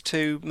used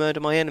to murder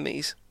my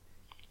enemies.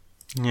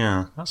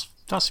 Yeah, that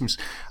seems...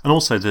 And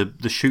also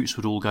the shoots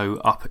would all go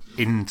up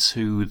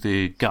into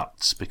the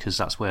guts, because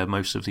that's where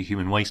most of the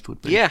human waste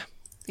would be. Yeah.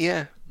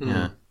 Yeah.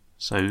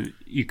 So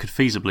you could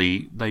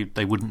feasibly...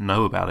 They wouldn't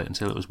know about it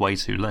until it was way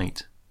too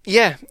late.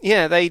 Yeah,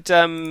 they'd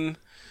start.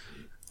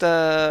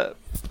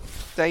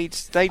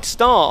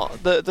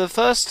 The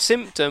first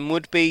symptom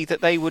would be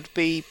that they would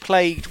be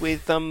plagued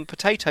with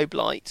potato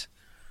blight.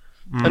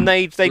 And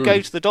they'd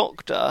go to the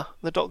doctor.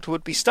 The doctor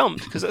would be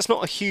stumped, because that's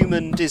not a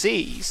human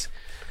disease.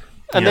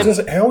 And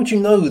then, how would you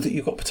know that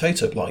you've got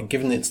potato blight,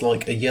 given it's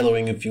like a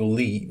yellowing of your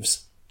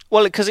leaves?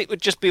 Well, because it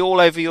would just be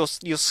all over your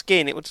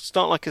skin. It would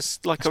start like a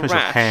rash. Your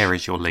hair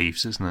is your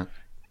leaves, isn't it?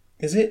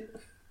 Is it?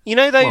 You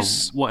know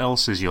those... Well, what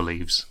else is your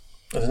leaves?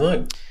 I don't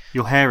know.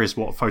 Your hair is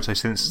what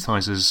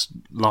photosynthesizes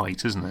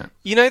light, isn't it?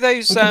 You know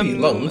those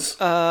lungs.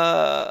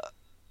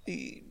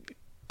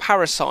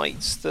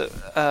 Parasites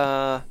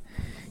that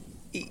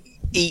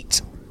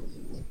eat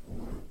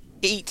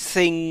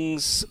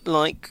things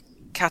like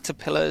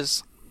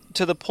caterpillars,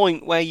 to the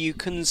point where you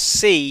can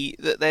see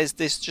that there's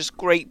this just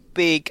great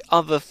big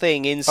other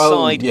thing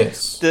inside. Oh,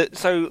 yes.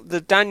 So the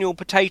Daniel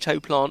potato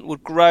plant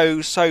would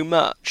grow so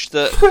much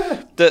that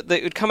that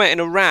it would come out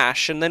in a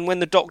rash, and then when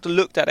the doctor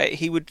looked at it,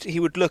 he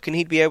would look and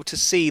he'd be able to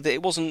see that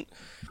it wasn't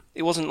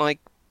like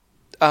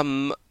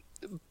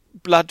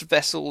blood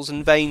vessels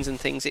and veins and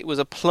things. It was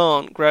a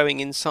plant growing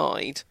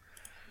inside,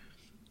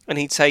 and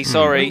he'd say,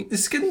 "Sorry."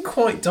 It's getting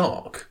quite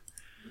dark.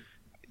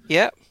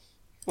 Yeah.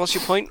 What's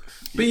your point?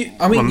 But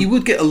you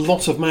would get a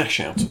lot of mash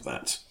out of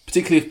that,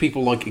 particularly if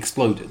people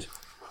exploded.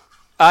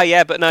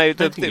 Yeah, but no, it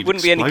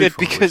wouldn't be any good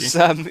because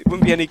it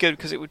wouldn't be any good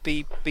because it would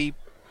be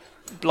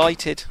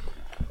blighted.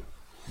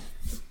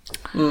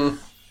 Yeah.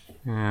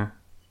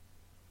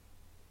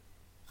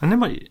 And then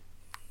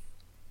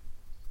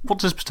what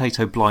does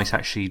potato blight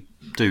actually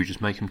do?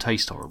 Just make them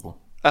taste horrible?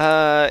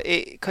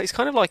 It's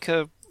kind of like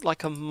a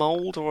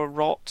mould or a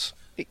rot.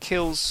 It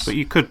kills.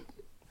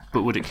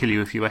 But would it kill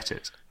you if you ate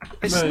it?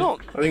 It's not.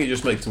 I think it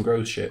just makes them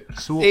grow shit.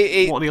 So what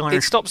are the Irish?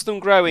 It stops them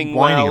growing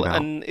well,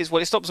 and it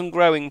stops them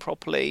growing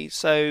properly.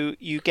 So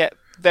you get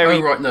very.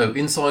 Oh right, no.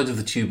 Inside of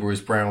the tuber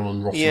is brown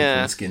and rotten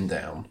from the skin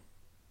down.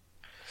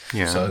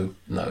 Yeah. So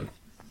no.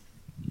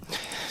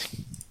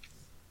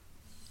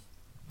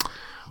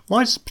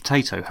 Why does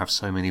potato have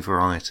so many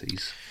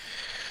varieties?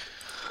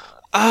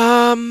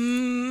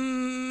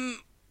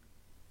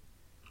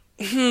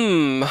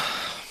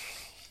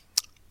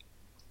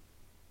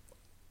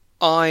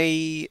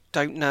 I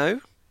don't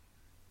know.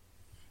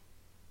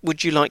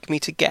 Would you like me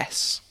to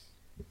guess?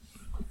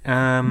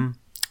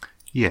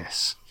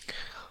 Yes.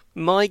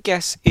 My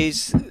guess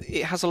is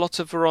it has a lot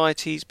of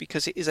varieties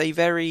because it is a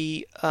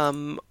very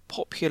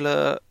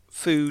popular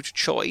food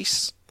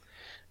choice,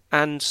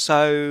 and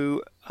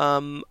so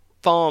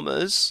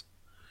farmers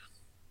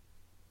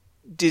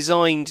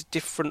designed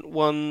different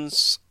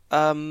ones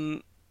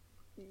to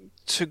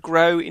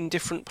grow in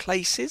different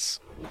places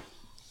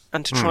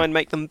and to try and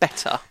make them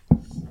better.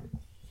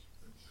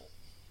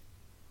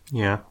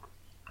 Yeah.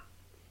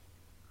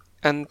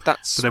 And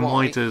that's But then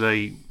why do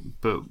they...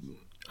 But,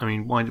 I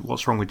mean,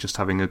 what's wrong with just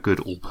having a good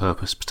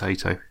all-purpose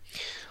potato?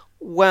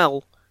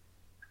 Well,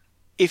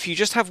 if you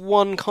just have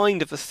one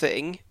kind of a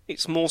thing,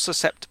 it's more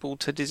susceptible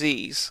to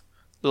disease,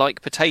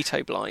 like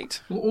potato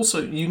blight. Well,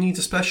 also, you need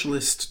a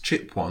specialist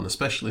chip one, a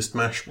specialist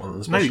mash one,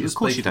 and a specialist No, of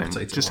course you don't.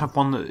 potato Just one. have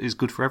one that is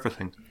good for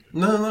everything.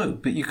 No,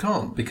 but you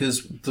can't,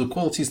 because the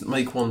qualities that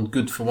make one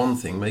good for one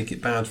thing make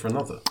it bad for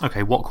another.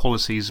 Okay, what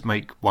qualities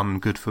make one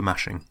good for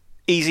mashing?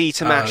 Easy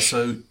to mash.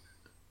 Oh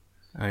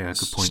yeah,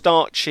 good point.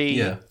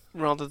 Starchy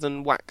rather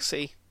than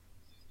waxy.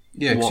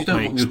 Yeah, because What you don't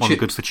makes want your one chips...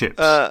 good for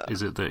chips?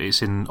 Is it that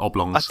it's in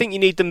oblongs? I think you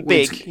need them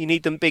big. You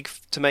need them big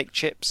to make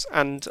chips,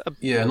 and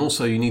Yeah, and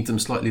also you need them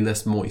slightly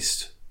less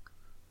moist.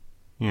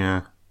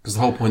 Yeah. Because the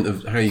whole point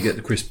of how you get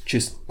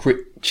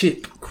the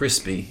chip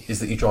crispy is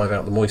that you drive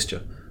out the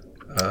moisture.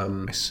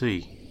 I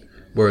see.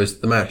 Whereas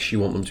the mash, you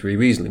want them to be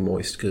reasonably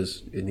moist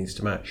because it needs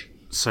to mash.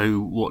 So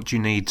what do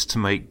you need to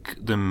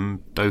make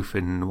them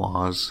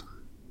Dauphinoise?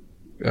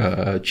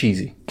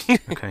 Cheesy.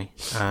 Okay.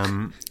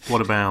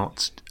 What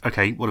about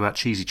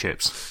cheesy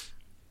chips?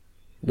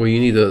 Well, you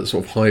need a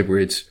sort of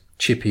hybrid,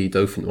 chippy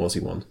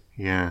Dauphinoise one.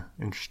 Yeah,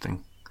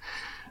 interesting.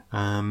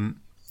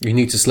 You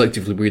need to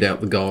selectively breed out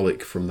the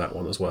garlic from that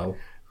one as well.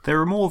 There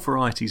are more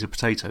varieties of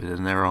potato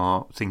than there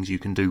are things you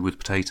can do with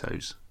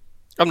potatoes.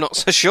 I'm not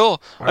so sure.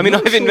 I'm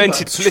not I've sure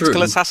invented that's political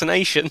true.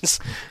 assassinations.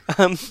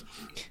 I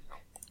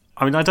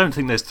mean, I don't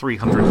think there's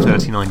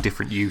 339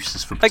 different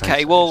uses for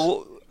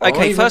potatoes.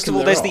 Okay, first of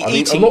all, there's the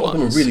eating ones. A lot of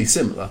them ones. are really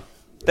similar.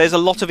 There's a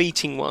lot of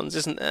eating ones,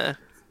 isn't there?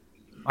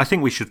 I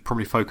think we should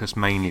probably focus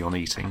mainly on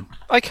eating.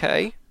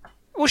 Okay.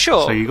 Well,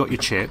 sure. So you got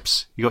your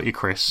chips, you got your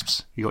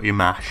crisps, you got your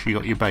mash, you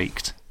got your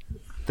baked.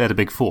 They're the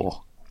big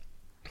four.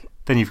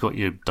 Then you've got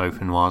your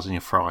Dauphinoise and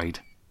your fried.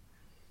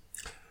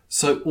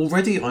 So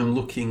already I'm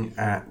looking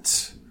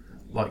at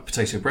like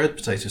potato bread,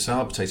 potato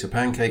salad, potato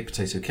pancake,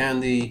 potato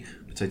candy,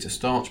 potato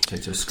starch,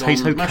 potato scone,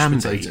 Potato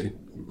mashed candy?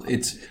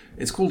 potato.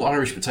 It's called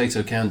Irish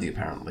potato candy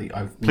apparently.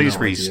 Please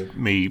no read idea.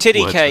 me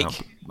Tiddy words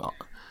cake. out.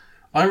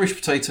 Irish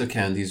potato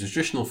candy is a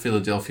traditional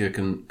Philadelphia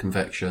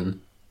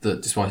confection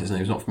that, despite its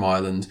name, is not from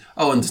Ireland.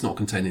 Oh, and does not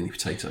contain any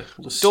potato.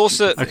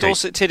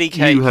 Dorset tiddy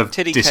cake. You have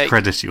tiddy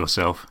discredited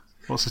yourself.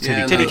 What's a tiddy Yeah,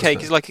 cake? Tiddy No, cake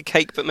that's is like a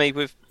cake but made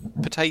with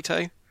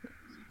potato.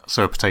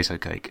 So a potato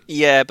cake.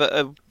 Yeah, but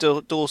a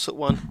Dorset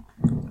one.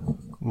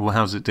 Well,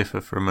 how does it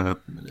differ from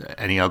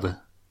any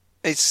other?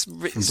 It's From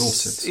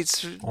Dorset,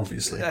 it's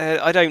obviously.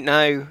 I don't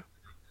know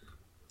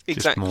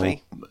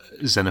exactly.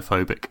 Just more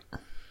xenophobic.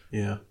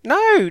 Yeah.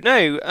 No.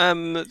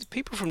 The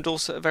people from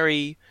Dorset are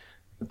very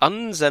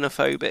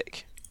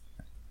unxenophobic.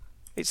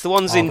 It's the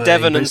ones in they?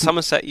 Devon But and isn't-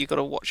 Somerset you got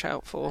to watch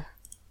out for.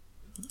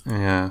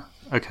 Yeah.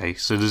 Okay,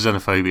 so the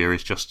xenophobia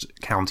is just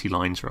county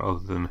lines rather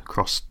than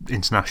across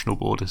international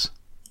borders.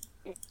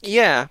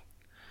 Yeah,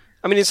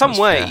 I mean, in some That's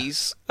fair.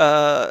 ways,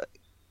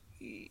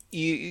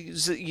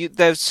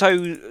 they're so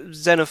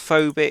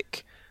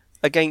xenophobic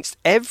against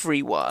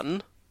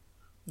everyone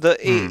that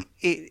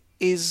it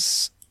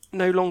is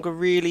no longer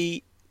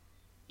really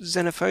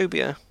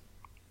xenophobia.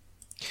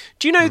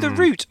 Do you know the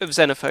root of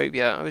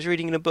xenophobia? I was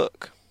reading in a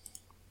book.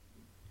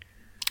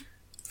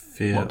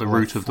 Fear What, the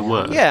root of the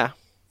word? Yeah.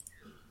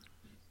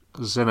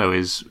 Xeno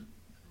is,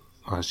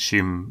 I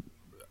assume,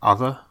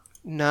 other?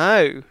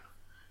 No.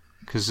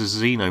 Because a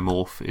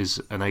xenomorph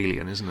is an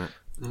alien, isn't it?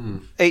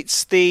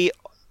 It's the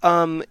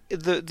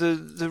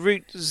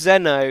root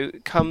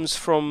xeno comes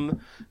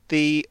from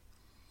the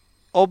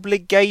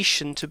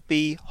obligation to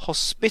be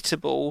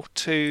hospitable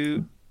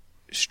to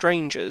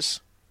strangers.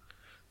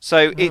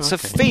 So it's a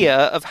fear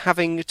of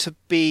having to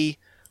be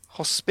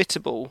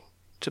hospitable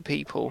to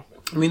people.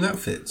 I mean, that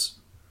fits.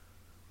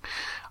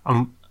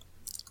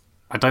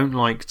 I don't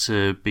like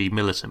to be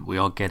militant. We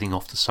are getting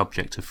off the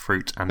subject of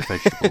fruit and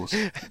vegetables.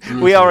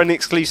 We are an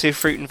exclusive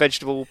fruit and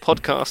vegetable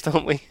podcast,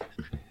 aren't we?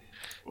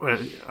 Well,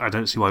 I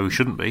don't see why we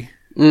shouldn't be.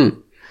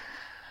 You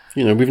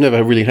know, we've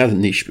never really had a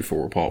niche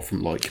before apart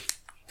from, like,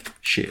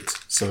 shit.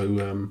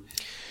 So,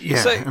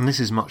 Yeah, So- and this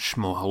is much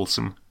more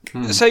wholesome.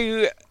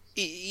 So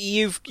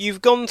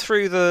you've gone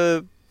through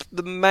the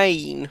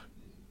main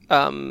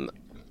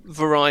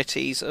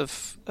varieties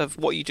of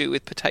what you do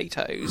with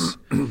potatoes,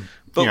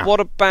 but Yeah. what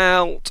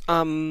about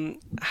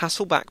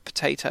Hasselback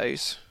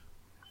potatoes?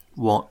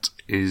 What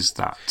is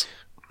that?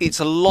 It's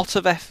a lot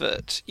of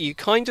effort. You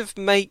kind of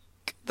make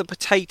the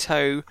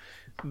potato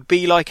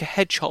be like a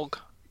hedgehog.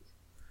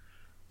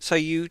 So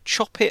you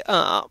chop it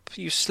up,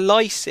 you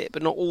slice it,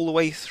 but not all the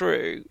way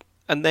through,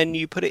 and then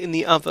you put it in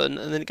the oven,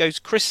 and then it goes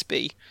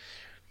crispy.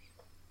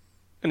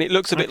 And it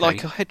looks a bit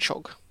like a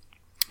hedgehog.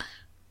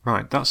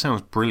 Right, that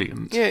sounds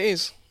brilliant. Yeah, it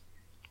is.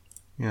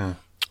 Yeah.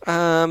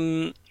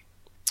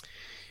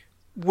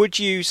 Would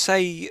you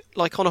say,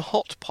 like on a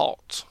hot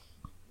pot,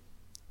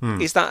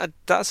 is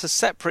that's a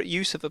separate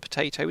use of a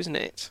potato, isn't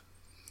it?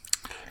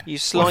 You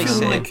slice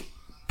it. Like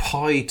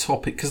pie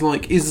topping, because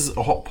like, is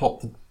a hot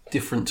pot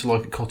different to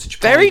like a cottage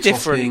pie? Very topping?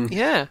 different,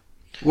 yeah.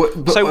 You've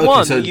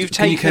taken...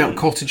 Can you count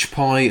cottage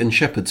pie and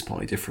shepherd's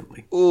pie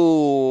differently?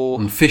 Ooh.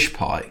 And fish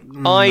pie?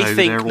 I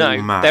think they're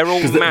all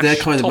mashed they're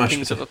kind of toppings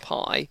mashed. of a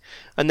pie,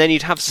 and then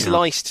you'd have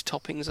sliced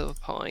toppings of a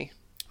pie.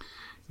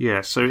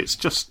 Yeah, so it's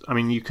just, I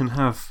mean, you can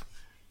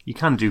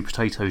do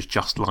potatoes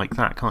just like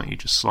that, can't you?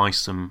 Just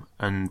slice them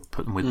and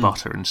put them with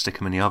butter and stick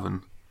them in the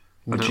oven.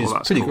 Which is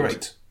pretty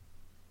great.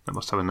 That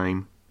must have a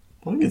name.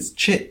 I think it's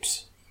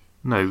chips.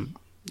 No,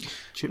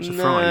 chips are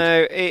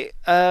fried.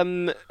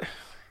 No,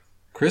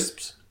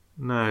 Crisps?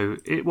 No,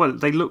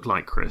 they look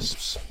like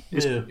crisps.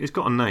 It's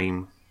got a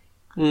name.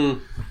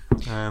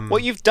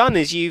 What you've done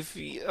is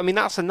I mean,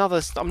 that's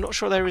another... I'm not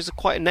sure there is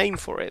quite a name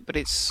for it, but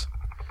it's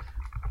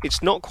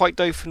not quite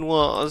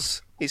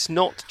dauphinoise. It's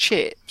not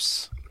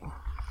chips.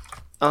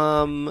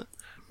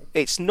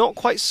 It's not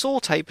quite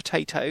sauté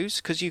potatoes,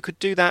 because you could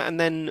do that and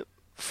then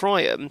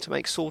fry them to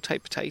make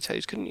sauté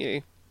potatoes, couldn't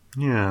you?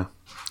 Yeah.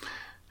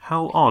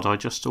 How odd, I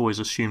just always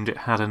assumed it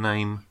had a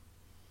name.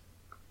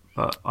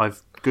 But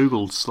I've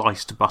Googled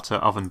sliced butter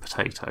oven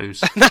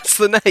potatoes. That's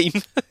the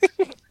name.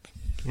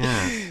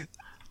 Yeah.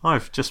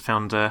 I've just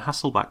found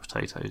Hasselback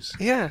potatoes.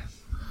 Yeah.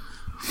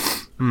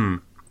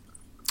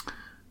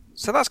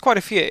 So that's quite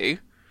a few.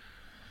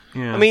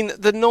 Yeah. I mean,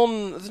 the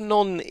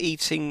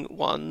non-eating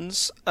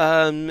ones,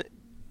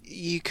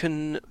 you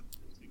can...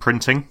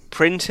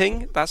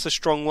 Printing, that's a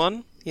strong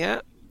one,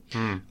 yeah.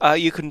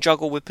 You can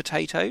juggle with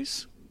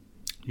potatoes.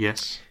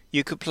 Yes.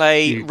 You could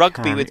play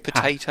rugby with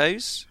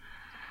potatoes.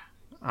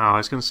 I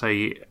was going to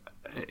say,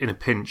 in a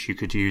pinch, you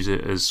could use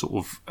it as sort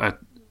of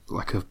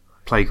like a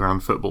playground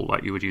football,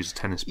 like you would use a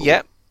tennis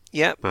ball.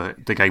 Yep.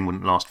 But the game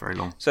wouldn't last very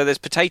long. So there's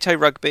potato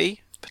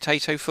rugby,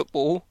 potato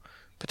football,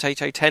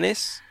 potato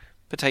tennis,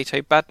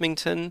 potato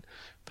badminton,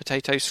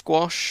 potato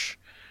squash,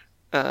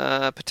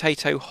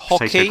 potato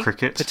hockey, potato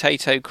cricket.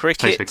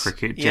 Potato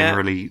cricket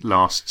generally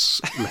lasts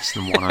less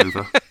than one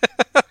over.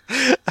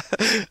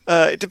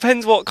 It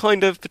depends what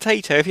kind of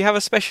potato. If you have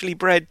a specially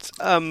bred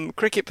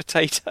cricket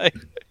potato...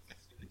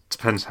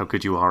 Depends how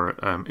good you are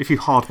at... if you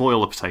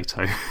hard-boil a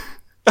potato...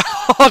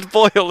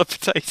 Hard-boil a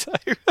potato?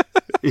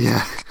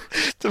 Yeah.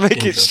 To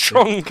make it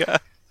stronger?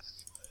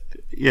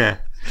 Yeah.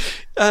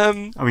 I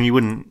mean, you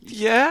wouldn't...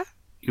 Yeah?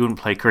 You wouldn't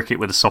play cricket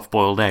with a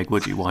soft-boiled egg,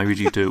 would you? Why would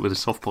you do it with a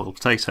soft-boiled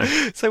potato?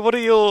 So what are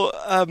your...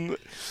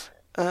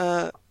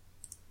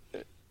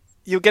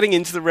 you're getting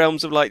into the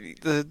realms of like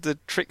the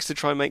tricks to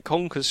try and make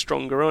conkers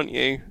stronger, aren't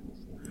you?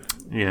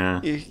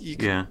 Yeah. You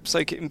can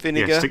soak it in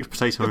vinegar. Yeah, stick a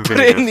potato in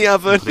vinegar. Put it in the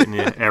oven. Put it in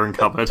your airing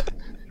cupboard.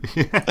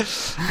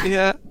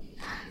 Yeah.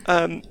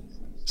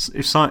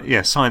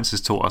 Science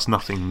has taught us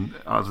nothing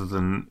other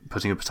than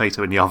putting a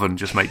potato in the oven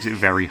just makes it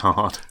very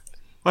hard.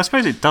 Well, I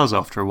suppose it does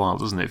after a while,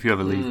 doesn't it? If you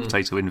ever leave a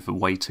potato in for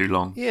way too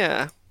long.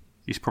 Yeah.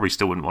 You probably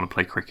still wouldn't want to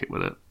play cricket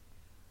with it.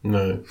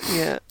 No.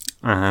 Yeah.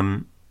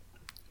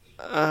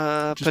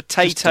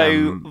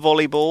 Potato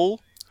volleyball.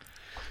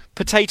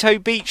 Potato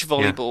beach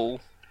volleyball.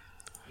 Yeah.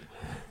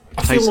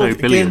 I feel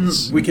like, again,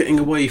 we're getting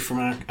away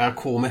from our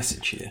core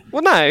message here.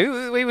 Well,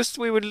 no, we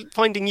were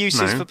finding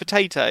uses for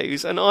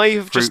potatoes, and I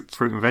have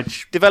fruit and veg.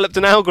 Developed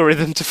an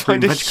algorithm to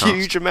find a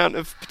huge amount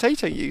of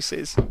potato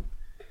uses.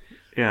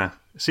 Yeah.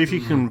 See if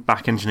you can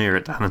back engineer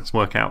it, Dan, and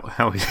work out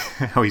how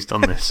he's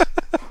done this.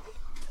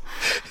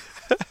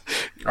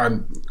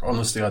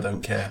 Honestly, I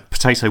don't care.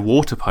 Potato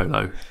water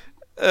polo.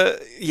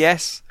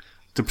 Yes.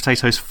 Do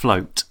potatoes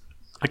float?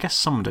 I guess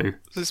some do.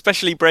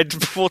 Especially bred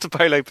water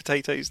polo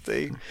potatoes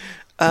do.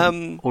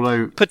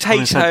 Although,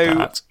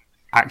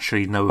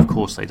 actually, no, of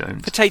course they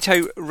don't.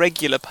 Potato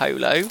regular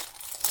polo.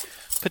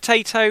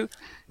 Potato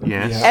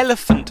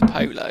elephant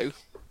polo.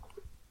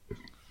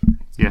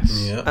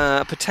 Yes.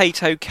 Yeah.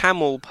 Potato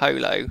camel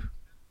polo.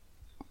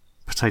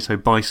 Potato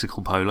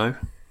bicycle polo.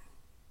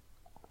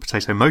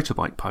 Potato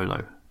motorbike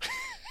polo.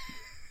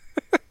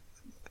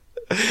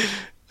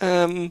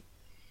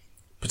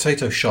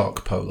 Potato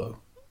shark polo.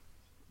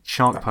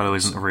 Shark polo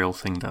isn't a real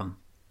thing, Dan.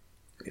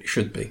 It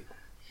should be.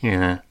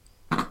 Yeah.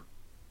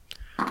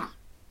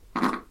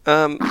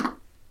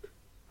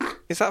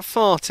 Is that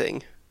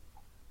farting?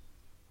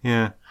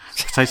 Yeah.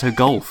 Potato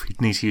golf.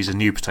 You'd need to use a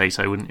new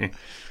potato, wouldn't you?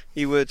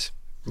 You would.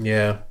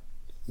 Yeah.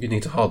 You'd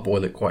need to hard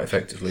boil it quite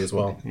effectively as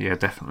well. Yeah,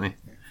 definitely.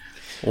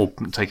 Or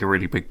take a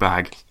really big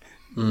bag.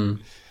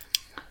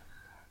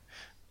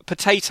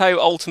 Potato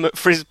ultimate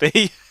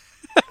frisbee.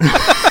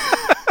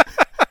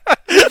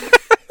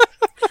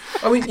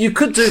 I mean, you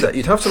could do that.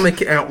 You'd have to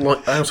make it out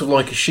of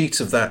like a sheet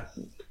of that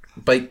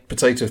baked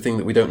potato thing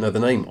that we don't know the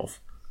name of.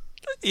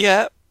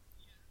 Yeah.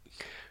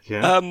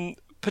 Yeah.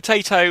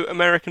 Potato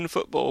American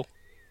football.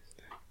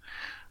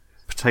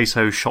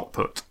 Potato shot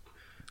put.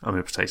 I mean,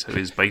 a potato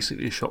is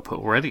basically a shot put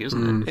already,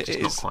 isn't it? It's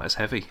just not quite as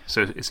heavy,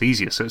 so it's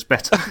easier, so it's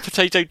better.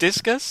 Potato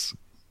discus?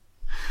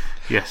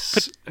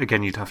 Yes.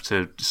 Again, you'd have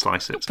to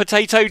slice it.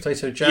 Potato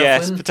javelin?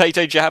 Yes,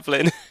 potato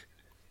javelin.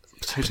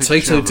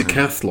 Potato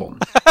decathlon.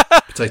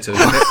 Potato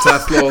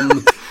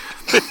heptathlon.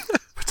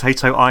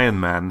 Potato Iron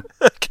Man.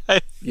 Okay.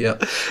 Yeah.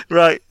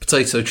 Right.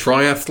 Potato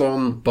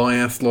triathlon,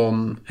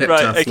 biathlon,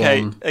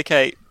 heptathlon. Right,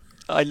 okay.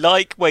 I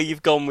like where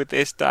you've gone with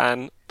this,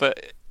 Dan,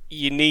 but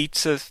you need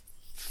to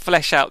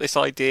flesh out this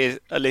idea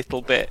a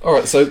little bit. All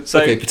right, so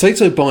okay,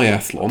 potato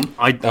biathlon.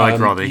 I'd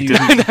rather you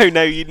didn't.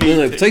 No, you need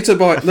no, potato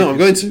bi. No, I'm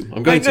going to.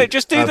 No,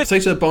 just do the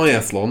potato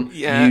biathlon.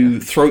 Yeah. You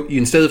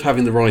instead of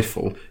having the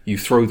rifle, you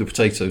throw the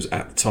potatoes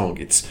at the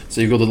targets.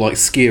 So you've got to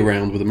ski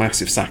around with a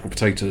massive sack of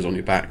potatoes on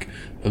your back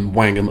and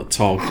wang them at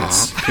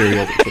targets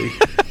periodically.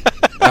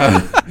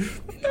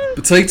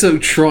 Potato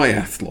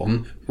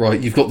triathlon, right?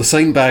 You've got the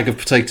same bag of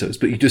potatoes,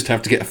 but you just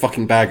have to get a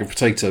fucking bag of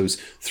potatoes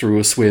through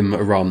a swim,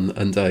 a run,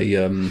 and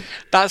a.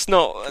 That's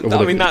not.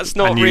 I mean, that's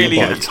not and you really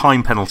get a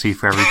time penalty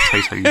for every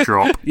potato you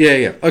drop.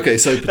 Yeah. Okay,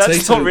 so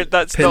potato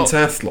that's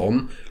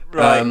pentathlon.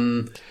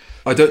 Right.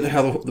 I don't know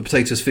how the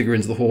potatoes figure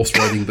into the horse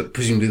riding, but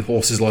presumably the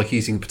horses like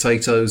eating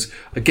potatoes.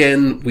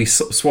 Again, we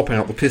swap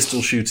out the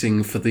pistol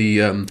shooting for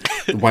the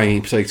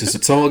wanging potatoes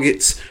at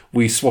targets.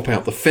 We swap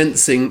out the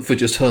fencing for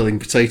just hurling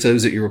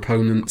potatoes at your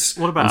opponents.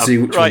 What about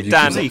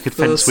Dan? You could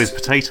fence with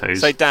potatoes.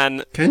 So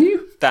Dan, can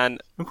you? Dan,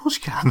 of course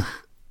you can.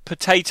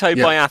 Potato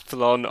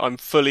biathlon. I'm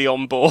fully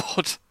on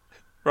board.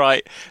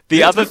 Right.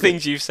 The other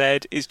things you've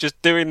said is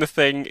just doing the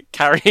thing,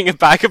 carrying a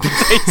bag of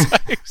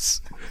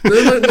potatoes. No.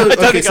 I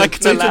don't think so I can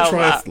potato allow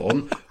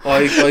triathlon,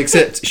 I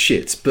accept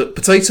shit, but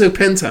potato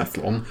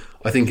pentathlon,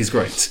 I think is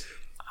great.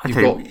 You've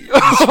got.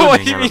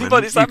 What do you mean?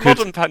 But it's that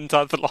modern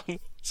pentathlon.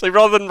 So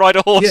rather than ride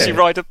a horse, you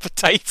ride a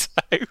potato.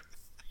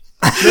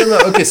 No.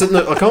 Okay, so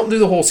no, I can't do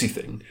the horsey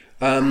thing.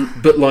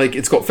 But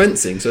it's got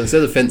fencing, so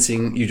instead of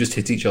fencing, you just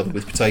hit each other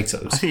with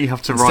potatoes. I think you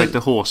have to ride the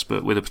horse,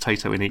 but with a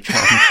potato in each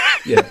hand.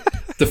 Yeah.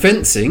 The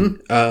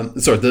fencing,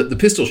 the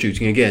pistol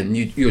shooting, again,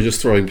 you're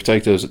just throwing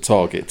potatoes at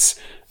targets.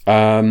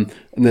 And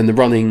then the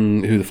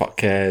running, who the fuck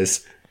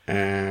cares?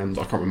 And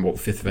I can't remember what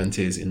the fifth event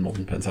is in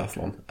modern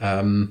pentathlon.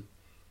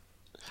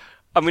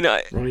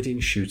 Riding,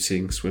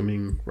 shooting,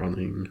 swimming,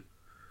 running.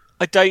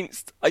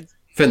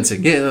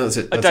 Fencing, yeah, that's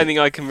it. I don't think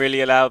I can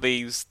really allow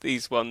these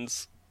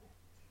ones.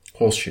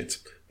 Horse shit.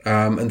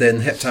 And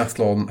then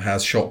heptathlon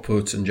has shot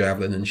put and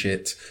javelin and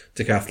shit.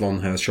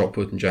 Decathlon has shot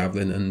put and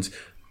javelin and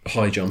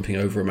high jumping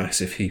over a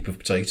massive heap of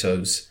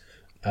potatoes.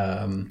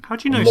 How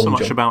do you know so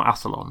much about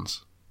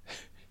athlons?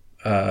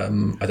 I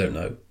don't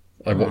know.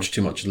 I watched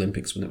too much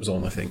Olympics when it was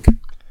on, I think.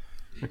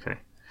 Okay.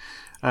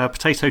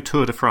 Potato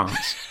Tour de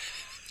France.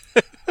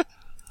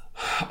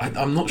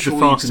 I'm not sure. The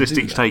fastest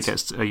each day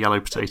gets a yellow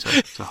potato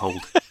to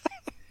hold.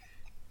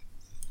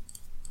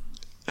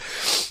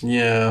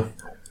 Yeah.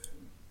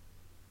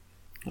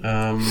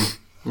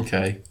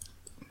 Okay.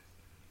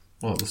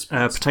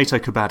 Potato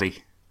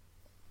kabaddi.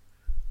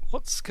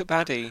 What's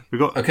kabaddi? We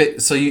got. Okay,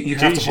 so you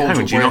have to hold your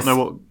breath. Do you not know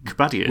what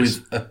kabaddi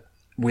is?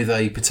 With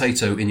a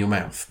potato in your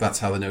mouth. That's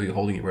how they know you're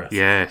holding your breath.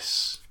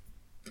 Yes.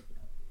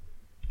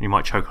 You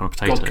might choke on a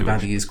potato. God,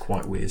 kabaddi is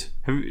quite weird.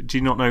 Do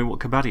you not know what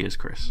kabaddi is,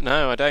 Chris?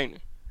 No, I don't.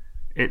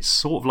 It's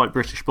sort of like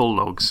British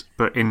Bulldogs,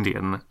 but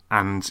Indian,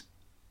 and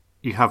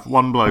you have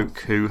one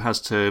bloke who has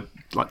to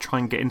try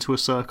and get into a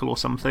circle or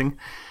something.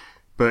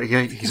 But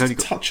he's only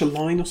got touch a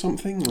line or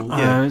something.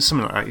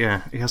 Something like that.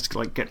 Yeah, he has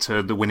to get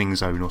to the winning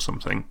zone or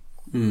something.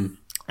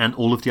 And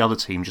all of the other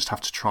team just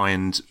have to try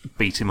and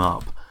beat him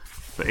up.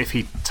 But if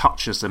he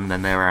touches them,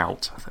 then they're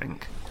out, I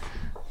think.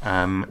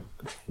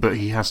 But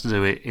he has to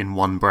do it in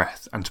one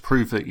breath. And to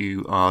prove that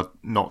you are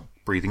not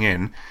breathing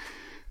in,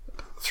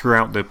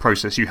 throughout the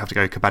process you have to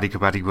go kabaddi,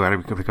 kabaddi,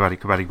 kabaddi, kabaddi,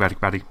 kabaddi, kabaddi,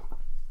 kabaddi.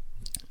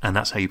 And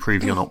that's how you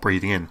prove you're not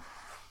breathing in.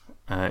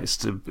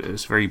 It's a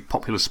very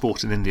popular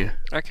sport in India.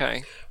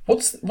 Okay.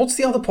 What's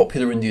the other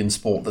popular Indian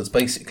sport that's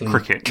basically...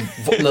 Cricket.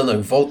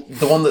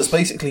 The one that's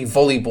basically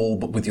volleyball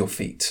but with your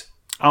feet.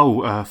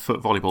 Oh,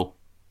 foot volleyball.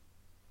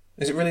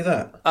 Is it really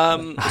that?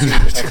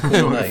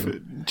 Cool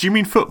name. Do you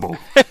mean football?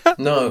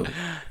 No.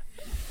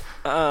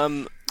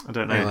 I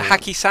don't know.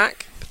 Hacky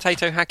sack?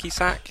 Potato hacky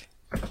sack?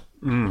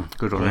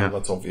 Good on you.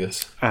 That's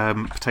obvious.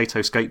 Potato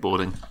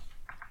skateboarding.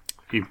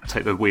 You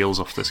take the wheels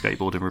off the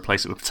skateboard and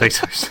replace it with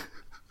potatoes.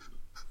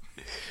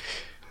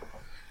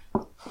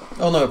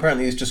 Oh no,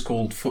 apparently it's just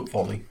called foot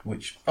volley,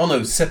 which... Oh no,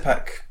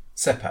 sepak,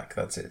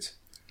 that's it.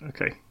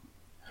 Okay.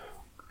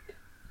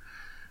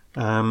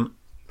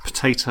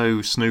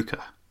 Potato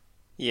snooker.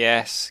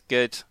 Yes,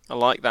 good. I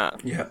like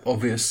that. Yeah,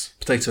 obvious.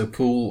 Potato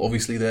pool,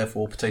 obviously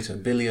therefore potato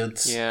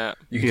billiards. Yeah.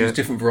 You can use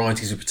different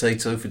varieties of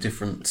potato for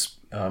different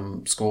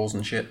scores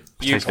and shit.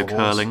 Potato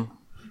curling.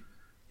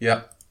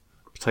 Yeah.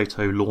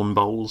 Potato lawn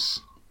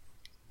bowls.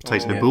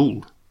 Potato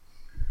ball.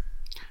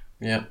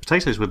 Yeah.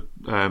 Potatoes would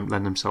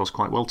lend themselves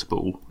quite well to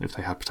ball if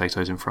they had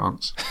potatoes in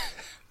France.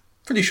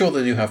 Pretty sure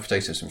they do have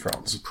potatoes in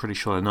France. I'm pretty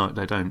sure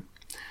they don't.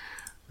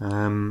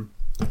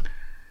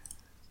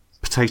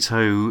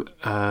 Potato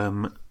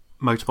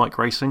motorbike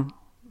racing.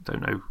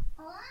 Don't know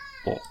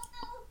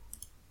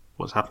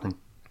what's happening.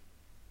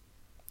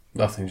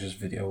 Nothing, just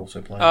video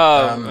also playing.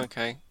 Oh,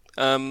 okay.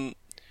 I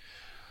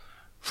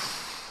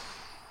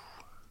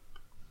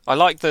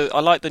like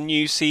the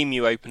new scene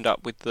you opened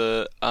up with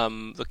the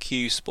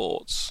Q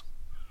Sports.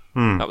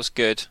 That was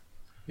good.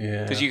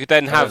 Yeah. Because you could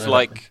then have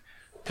like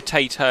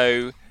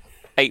potato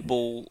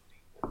 8-ball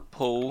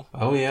pool.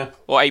 Oh yeah.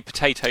 Or 8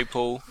 potato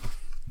pool.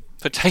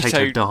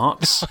 Potato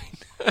darts.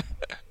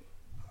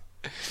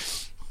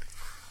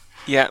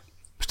 Yeah.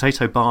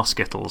 Potato bar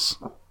skittles.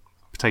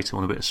 Potato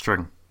on a bit of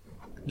string.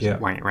 Yeah.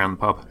 Wang it around the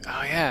pub.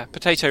 Oh yeah.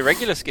 Potato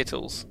regular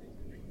skittles.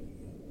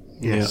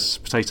 Yes.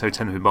 Yeah. Potato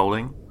 10-pin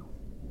bowling.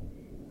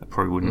 That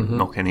probably wouldn't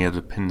knock any of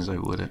the pins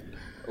over, would it?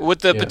 Would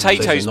the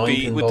potatoes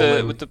be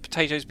would the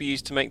potatoes be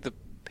used to make the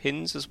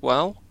pins as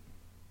well?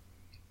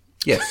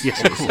 Yes.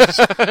 Yes, of course.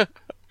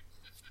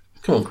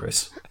 Come on,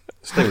 Chris.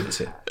 Stay with us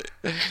here.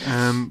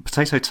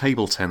 Potato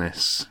table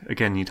tennis.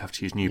 Again, you'd have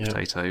to use new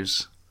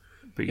potatoes.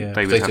 But they would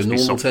potato have to be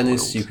normal soft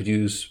tennis, boiled. you could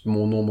use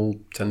more normal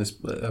tennis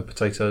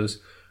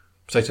potatoes.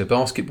 Potato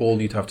basketball,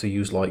 you'd have to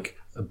use like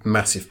a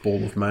massive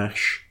ball of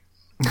mash.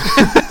 Do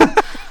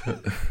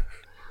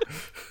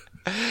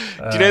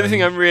you know the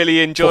thing I'm really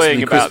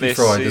enjoying about this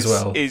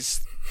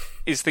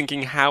is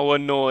thinking how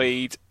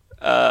annoyed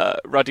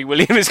Ruddy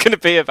William is going to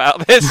be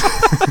about this.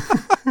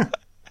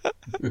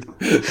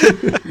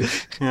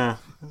 Yeah,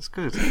 that's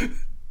good.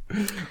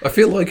 I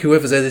feel like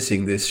whoever's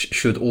editing this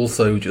should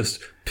also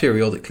just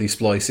periodically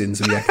splice in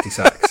some yakety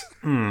sax.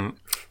 I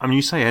mean,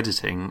 you say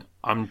editing,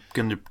 I'm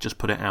going to just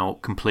put it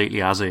out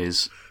completely as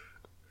is.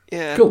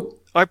 Yeah. Cool.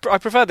 I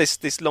prefer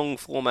this long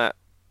format.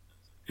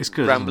 It's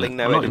good. Rambling,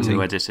 no I'm not editing.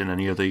 going to edit in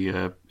any of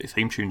the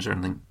theme tunes or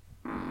anything.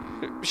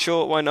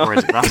 Sure, why not? Or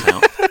edit that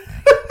out.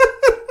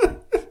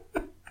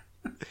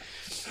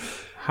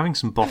 Having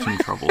some bottom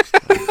trouble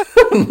today.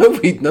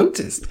 Nobody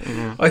noticed.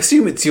 Yeah. I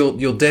assume it's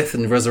your death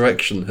and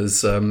resurrection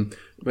has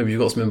maybe you've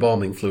got some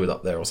embalming fluid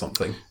up there or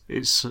something.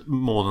 It's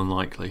more than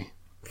likely.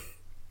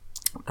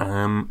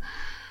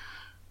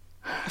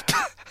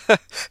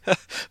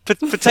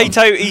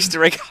 Potato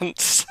Easter egg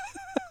hunts.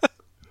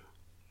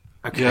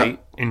 Okay,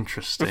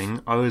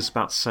 interesting. I was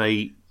about to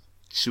say,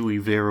 should we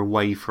veer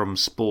away from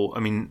sport? I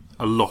mean,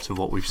 a lot of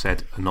what we've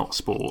said are not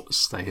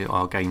sports. They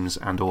are games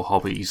and or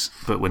hobbies,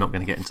 but we're not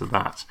going to get into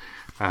that.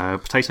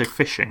 Potato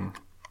fishing.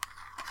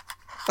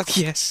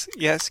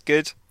 Yes,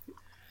 good.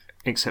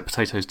 Except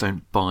potatoes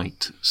don't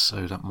bite,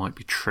 so that might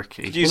be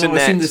tricky. I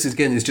assume this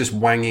again is just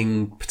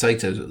wanging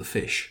potatoes at the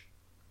fish.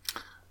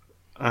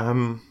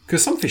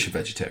 Because some fish are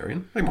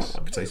vegetarian. They might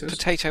like potatoes.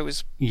 Potato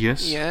is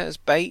yes, as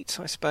bait,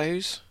 I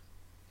suppose.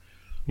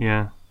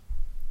 Yeah.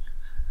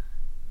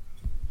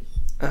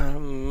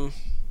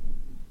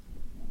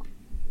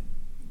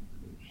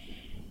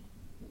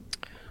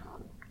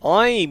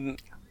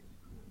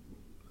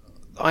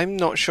 I'm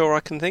not sure I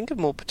can think of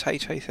more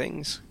potato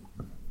things.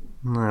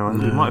 No,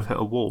 we might have hit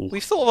a wall.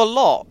 We've thought of a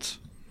lot.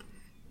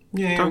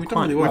 Yeah, we've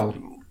done really well.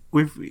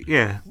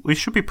 We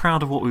should be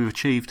proud of what we've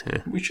achieved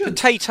here. We should.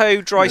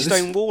 Potato dry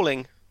stone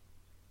walling.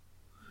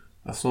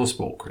 That's not a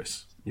sport,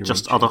 Chris. You're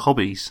just other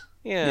hobbies.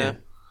 Yeah.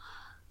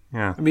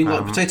 I mean,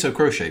 like potato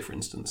crochet, for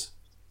instance.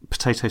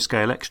 Potato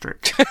scale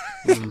electric.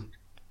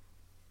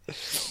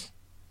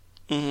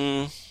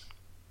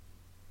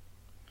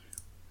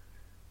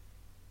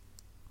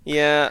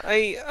 Yeah,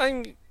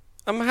 I'm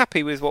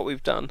happy with what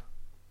we've done.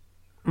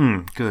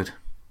 Good.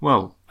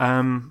 Well,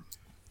 I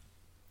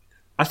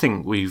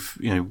think we've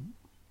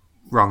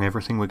wrung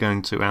everything we're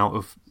going to out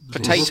of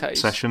potatoes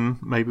this session.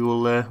 Maybe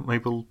we'll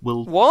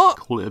what?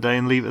 Call it a day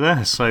and leave it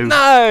there. So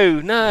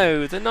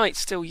no, the night's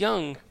still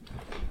young.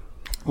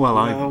 Well,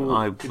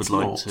 I would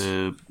like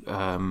to.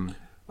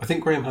 I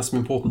think Graham has some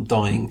important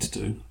dying to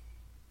do.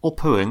 Or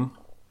pooing.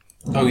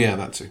 Oh yeah,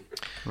 that too.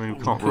 I mean,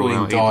 we can't rule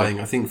out dying.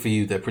 either. I think for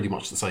you they're pretty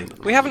much the same.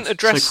 We haven't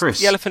addressed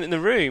the elephant in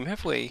the room,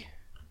 have we?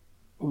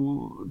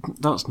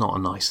 That's not a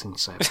nice thing to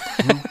say.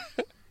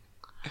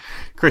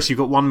 Chris, you've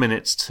got 1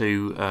 minute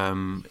to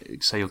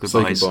say your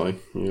goodbyes. Say goodbye.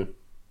 Yeah.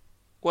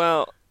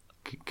 Well,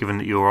 given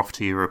that you're off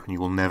to Europe and you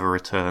will never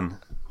return,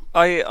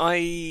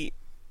 you're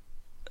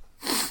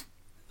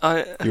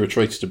a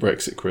traitor to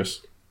Brexit, Chris.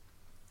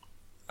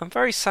 I'm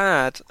very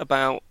sad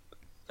about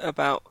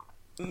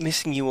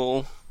missing you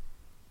all.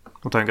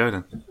 Well, don't go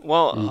then.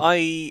 Well,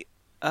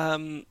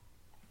 And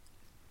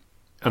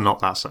not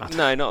that sad.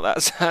 No, not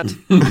that sad.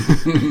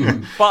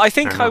 But I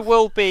think I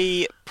will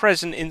be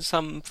present in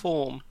some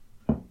form.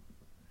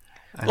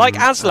 Like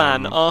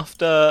Aslan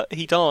after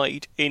he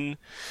died in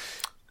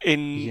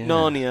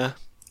Narnia.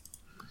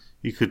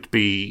 You could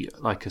be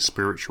like a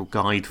spiritual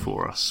guide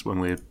for us when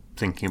we're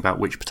thinking about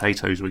which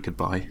potatoes we could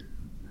buy.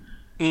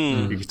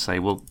 You could say,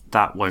 well,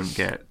 that won't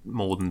get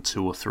more than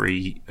 2 or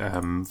 3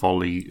 2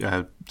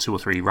 or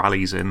 3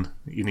 rallies in.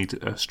 You need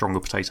a stronger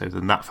potato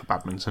than that for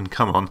badminton.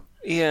 Come on.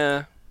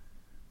 Yeah.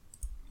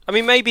 I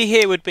mean, maybe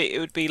here it would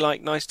be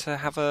like nice to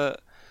have a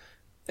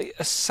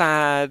a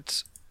sad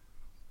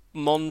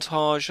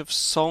montage of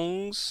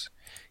songs.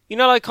 You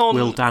know, like on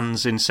Will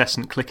Dan's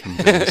incessant clicking.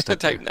 I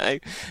don't know.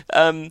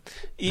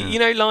 You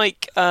know,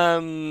 like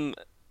in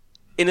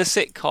a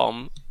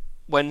sitcom,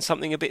 when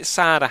something a bit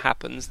sadder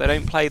happens, they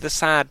don't play the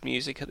sad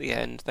music at the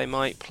end. They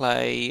might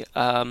play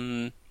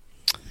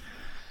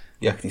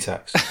Yakety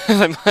sax.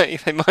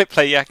 they might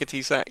play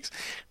Yakety sax.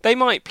 They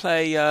might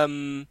play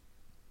that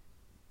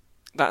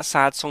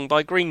sad song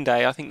by Green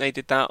Day. I think they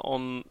did that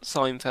on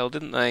Seinfeld,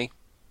 didn't they?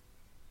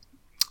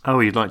 Oh,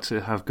 you'd like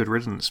to have Good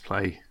Riddance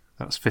play.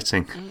 That's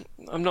fitting.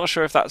 I'm not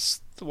sure if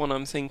that's the one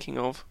I'm thinking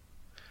of.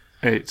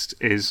 It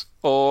is.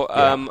 Or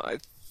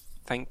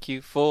Thank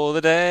You for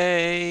the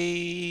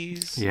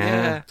Days.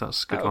 Yeah,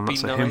 that's a good one.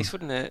 That's a nice,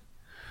 wouldn't it?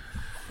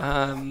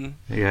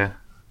 Yeah.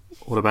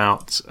 What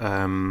about...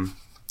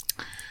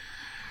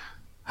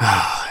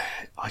 I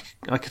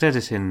could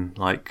edit in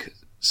like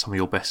some of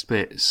your best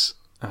bits.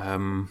 There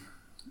are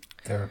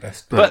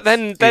best bits. But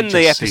then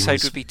the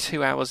episode would be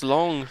 2 hours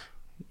long.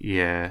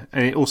 Yeah,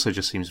 and it also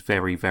just seems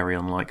very, very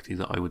unlikely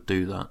that I would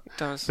do that. It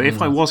does. But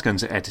if I was going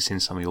to edit in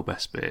some of your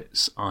best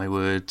bits, I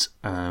would...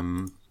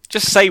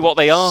 just say what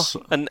they are,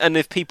 and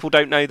if people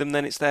don't know them,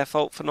 then it's their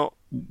fault for not...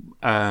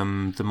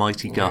 The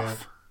Mighty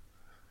Guff.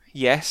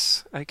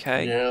 Yes,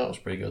 okay. Yeah, that was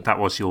pretty good. That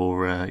was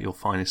your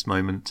finest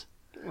moment.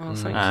 Well,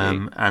 thank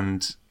you.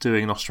 And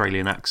doing an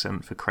Australian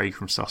accent for Craig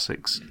from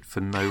Sussex for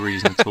no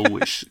reason at all,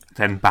 which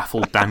then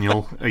baffled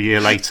Daniel a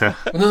year later.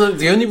 No,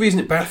 the only reason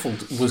it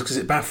baffled was because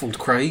it baffled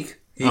Craig.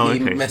 He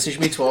messaged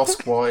me to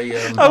ask why...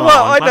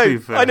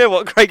 I know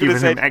what Craig would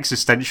have said. Given him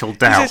existential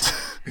doubt.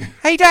 Says,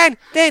 hey, Dan,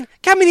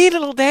 come in here,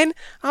 little Dan.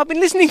 I've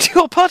been listening to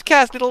your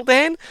podcast, little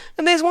Dan,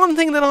 and there's one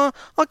thing that I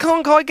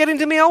can't quite get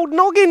into my old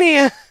noggin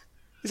here.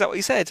 Is that what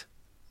he said?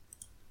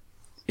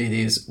 It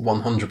is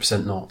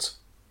 100% not.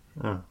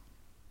 Oh.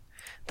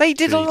 They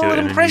did a little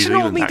impression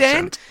of me,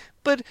 Dan,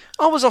 but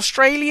I was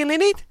Australian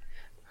in it.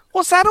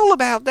 What's that all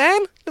about,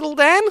 Dan? Little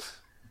Dan?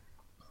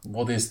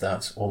 What is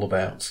that all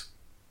about?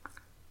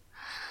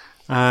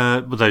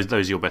 Well, those are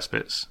your best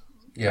bits.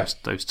 Yeah,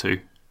 those two.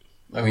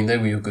 I mean, they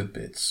were your good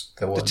bits.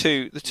 The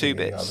two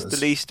bits,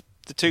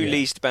 the two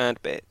least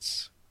bad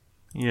bits.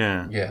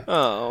 Yeah. Yeah.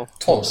 Oh.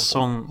 What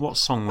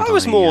song? I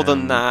was more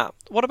than that.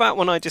 What about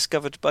when I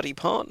discovered Buddy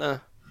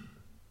Partner?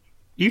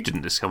 You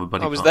didn't discover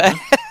Buddy Partner. I was there.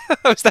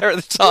 I was there at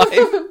the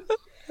time.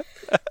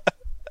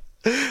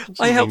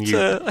 I helped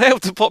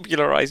to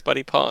popularise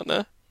Buddy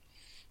Partner.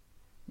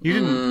 You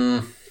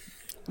didn't.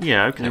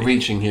 Yeah, okay. You're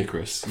reaching here,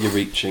 Chris. You're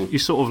reaching. You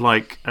sort of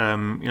like,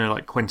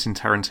 like Quentin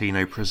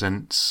Tarantino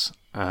presents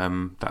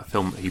that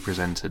film that he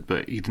presented,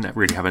 but he didn't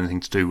really have anything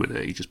to do with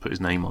it. He just put his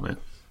name on it.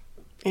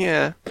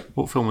 Yeah.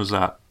 What film was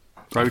that?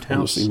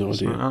 Roadhouse? Honestly, no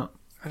idea. Like that?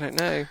 I don't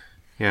know.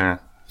 Yeah.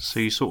 So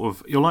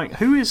you're like,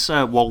 who is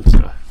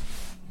Walter?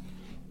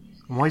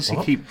 And why does he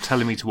keep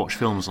telling me to watch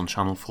films on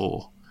Channel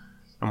 4?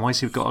 And why has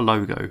he got a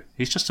logo?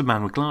 He's just a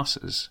man with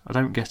glasses. I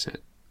don't get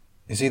it.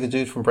 Is he the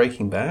dude from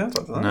Breaking Bad?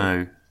 I don't know.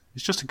 No.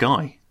 It's just a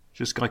guy.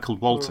 Just a guy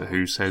called Walter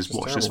who says,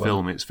 watch this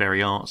film, it's very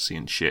artsy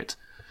and shit.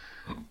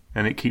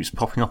 And it keeps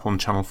popping up on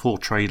Channel 4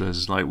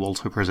 trailers, like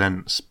Walter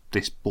presents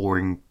this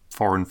boring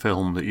foreign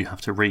film that you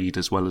have to read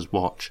as well as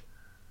watch.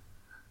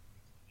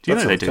 Do you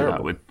know they do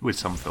that with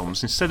some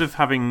films? Instead of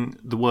having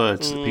the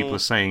words that people are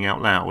saying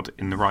out loud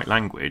in the right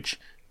language,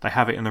 they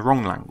have it in the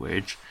wrong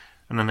language,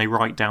 and then they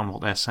write down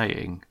what they're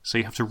saying. So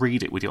you have to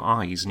read it with your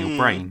eyes and your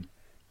brain.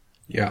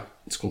 Yeah,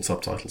 it's called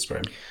subtitles,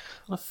 Graham.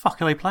 What the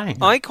fuck are they playing?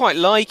 I quite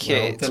like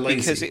it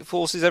because it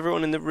forces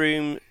everyone in the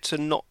room to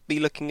not be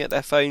looking at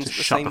their phones at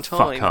the same time. Shut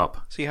the fuck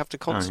up. So you have to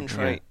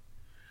concentrate.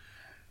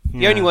 Yeah.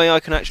 The only way I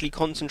can actually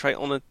concentrate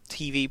on a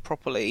TV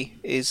properly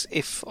is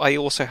if I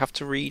also have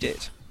to read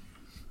it.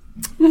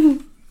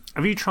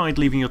 Have you tried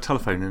leaving your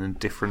telephone in a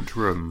different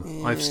room?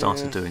 Yeah. I've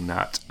started doing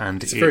that,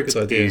 and it's a very good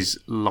idea. Is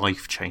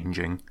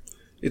life-changing.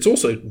 It's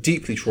also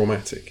deeply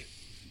traumatic.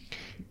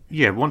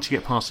 Yeah, once you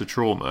get past the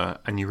trauma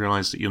and you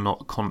realise that you're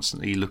not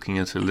constantly looking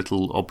at a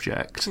little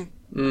object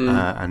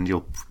and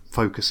you're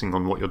focusing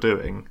on what you're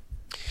doing,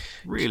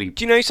 really.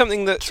 Do you know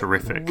something that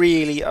terrific.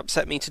 Really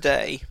upset me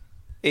today?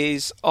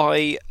 Is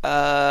I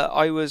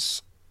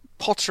was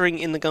pottering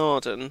in the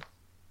garden,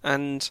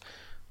 and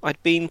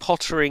I'd been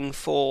pottering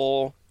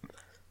for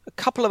a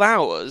couple of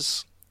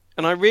hours,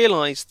 and I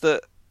realised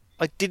that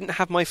I didn't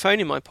have my phone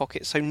in my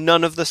pocket, so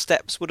none of the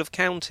steps would have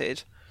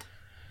counted.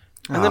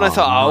 And then I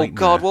thought,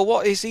 God, well,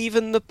 what is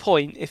even the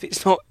point if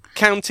it's not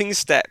counting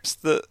steps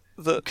that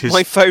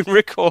my phone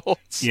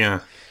records?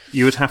 Yeah.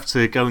 You would have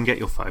to go and get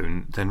your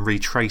phone, then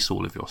retrace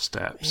all of your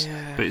steps.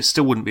 Yeah. But it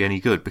still wouldn't be any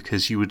good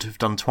because you would have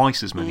done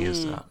twice as many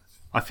as that.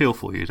 I feel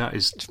for you. That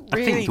is,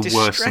 really, I think, the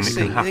worst thing that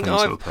can happen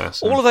to a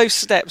person. All of those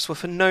steps were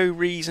for no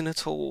reason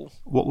at all.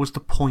 What was the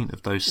point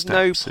of those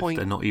steps if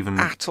they're not even...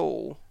 at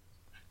all.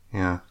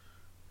 Yeah.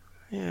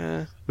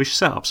 Yeah. We should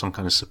set up some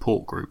kind of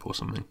support group or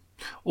something.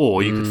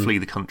 Or you could flee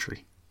the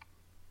country.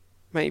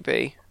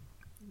 Maybe.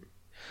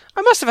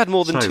 I must have had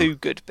more than 2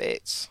 good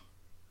bits.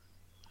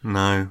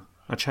 No,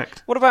 I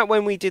checked. What about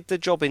when we did the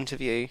job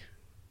interview?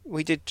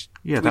 We did.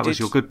 Yeah, that was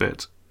your good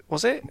bit.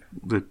 Was it?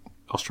 The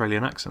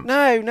Australian accent?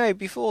 No,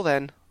 before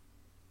then.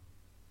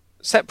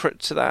 Separate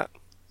to that.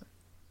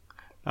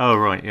 Oh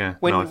right, yeah.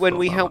 When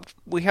we helped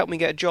me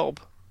get a job.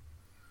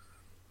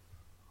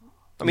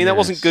 I mean, that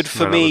wasn't good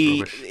for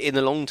me in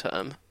the long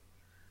term.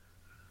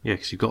 Yeah,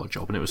 because you got a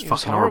job and it was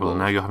fucking horrible, and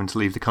now you're having to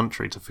leave the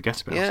country to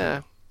forget about it.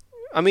 Yeah,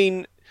 I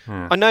mean,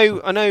 I know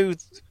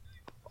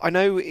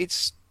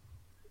it's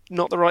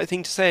not the right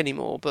thing to say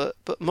anymore, but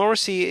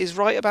Morrissey is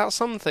right about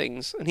some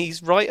things, and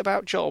he's right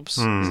about jobs,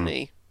 isn't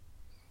he?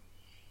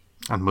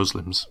 And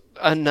Muslims.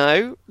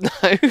 No.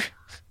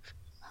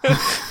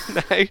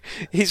 No,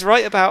 he's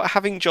right about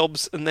having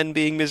jobs and then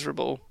being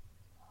miserable.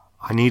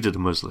 I needed a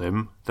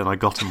Muslim, then I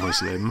got a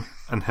Muslim,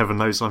 and heaven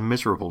knows I'm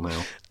miserable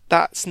now.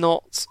 That's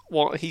not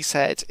what he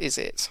said, is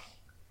it?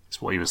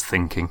 It's what he was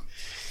thinking.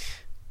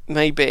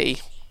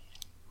 Maybe.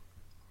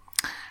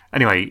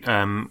 Anyway,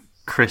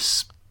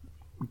 Chris,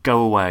 go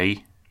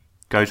away,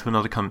 go to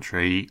another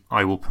country.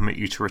 I will permit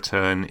you to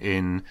return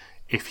in,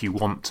 if you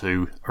want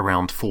to,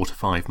 around 4 to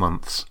 5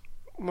 months.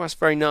 Well, that's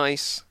very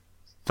nice.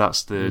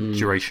 That's the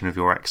duration of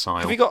your exile.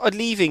 Have you got a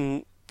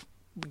leaving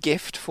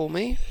gift for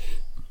me?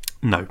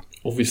 No.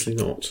 Obviously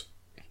not.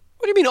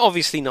 What do you mean,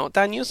 obviously not,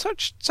 Dan? You're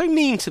so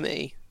mean to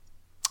me.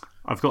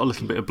 I've got a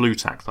little bit of Blue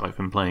Tack that I've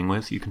been playing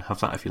with. You can have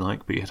that if you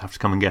like, but you'd have to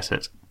come and get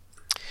it.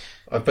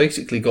 I've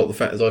basically got the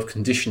fact that I've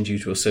conditioned you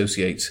to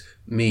associate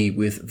me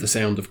with the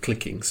sound of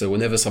clicking, so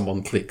whenever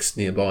someone clicks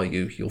nearby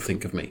you, you'll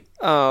think of me.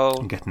 Oh.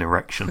 And get an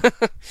erection.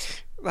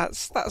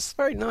 That's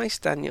very nice,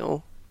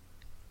 Daniel.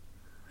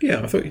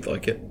 Yeah, I thought you'd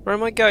like it. Where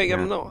am I going? Yeah.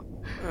 I'm not.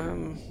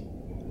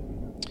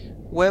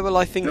 Where will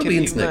I think There'll of be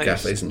you internet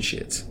most? cafes and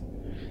shit.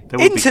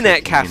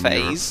 Internet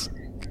cafes?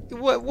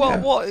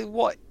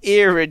 What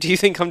era do you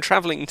think I'm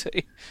travelling to? Do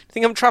you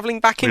think I'm travelling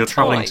back in time? You're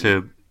travelling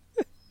to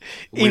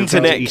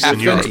internet Eastern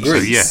cafes. Europe, so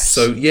yes.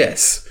 So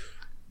yes.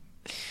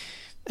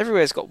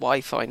 Everywhere's got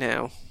Wi-Fi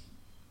now.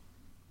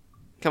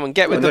 Come on,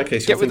 get with in that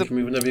case, get you'll with think of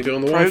me whenever you go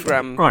on the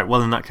program. Right,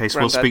 well in that case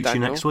we'll Grandad speak to you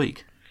Daniel. next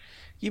week.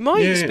 You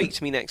might Yeah. speak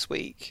to me next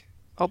week.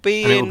 I'll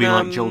be And in. it'll be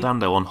like Jill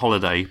Dando on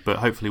holiday, but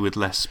hopefully with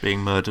less being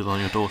murdered on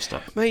your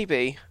doorstep.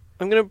 Maybe.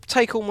 I'm going to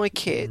take all my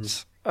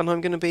kit and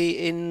I'm going to be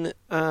in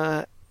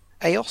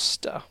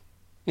Aosta,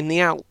 in the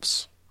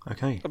Alps.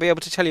 Okay. I'll be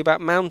able to tell you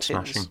about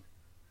mountains. Smashing.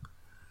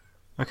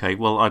 Okay,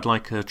 well I'd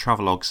like a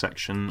travelogue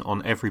section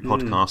on every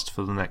podcast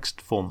for the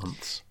next 4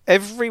 months.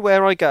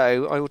 Everywhere I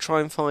go, I will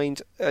try and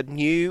find a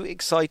new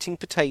exciting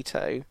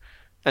potato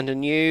and a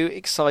new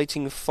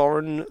exciting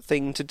foreign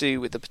thing to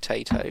do with the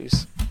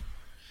potatoes.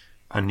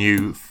 A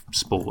new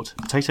sport.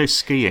 Potato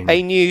skiing.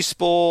 A new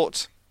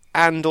sport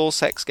and or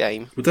sex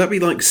game. Would that be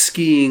like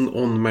skiing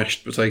on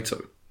mashed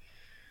potato?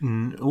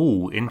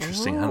 Ooh,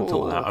 interesting. I hadn't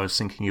thought of that. Oh. I was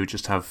thinking you would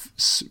just have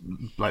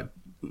 7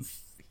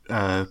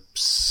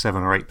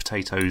 or 8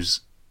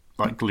 potatoes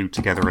like glued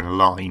together in a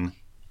line,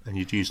 and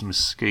you'd use them as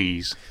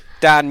skis.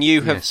 Dan,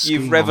 you've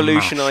skiing on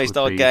revolutionised mash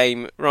our would be-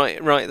 game right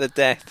at the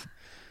death.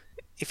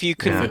 If you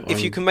can Yeah.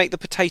 you can make the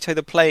potato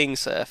the playing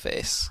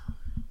surface,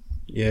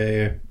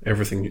 Yeah.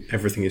 Everything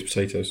is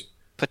potatoes.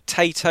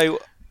 potato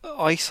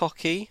ice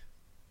hockey.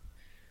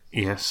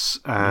 Yes.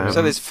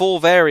 So there's 4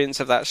 variants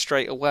of that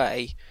straight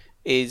away.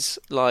 Is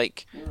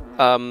like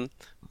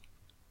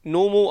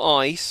normal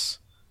ice,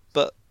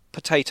 but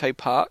potato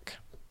puck.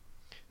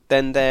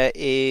 Then there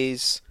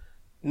is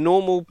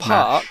normal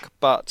puck, Mash.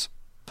 but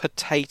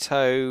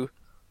potato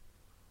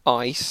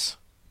ice.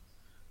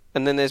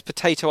 And then there's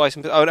potato ice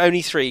and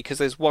only 3 because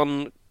there's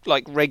one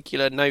like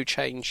regular no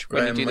change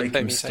when you do the Make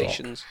 'em stop.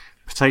 permutations.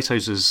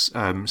 Potatoes as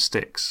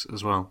sticks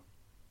as well.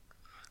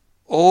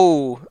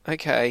 Oh,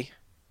 okay,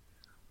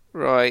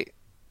 right,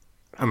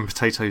 And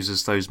potatoes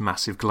as those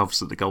massive gloves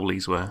that the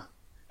goalies wear.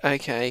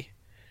 okay.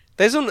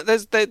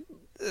 The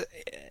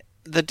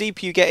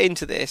deeper you get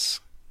into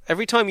this,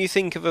 every time you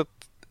think of a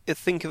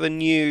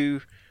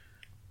new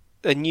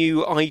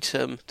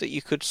item that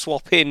you could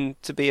swap in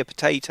to be a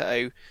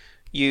potato,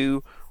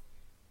 you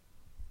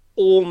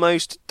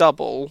almost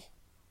double,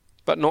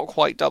 but not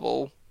quite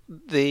double,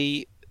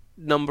 the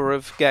number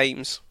of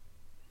games.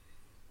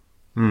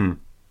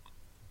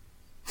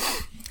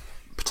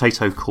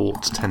 Potato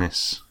court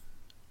tennis.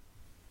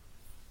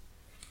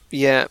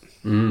 Yeah.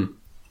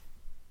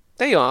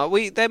 There you are.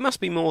 There must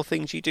be more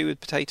things you do with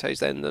potatoes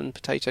then than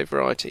potato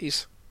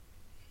varieties.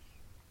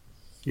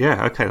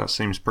 Yeah, okay, that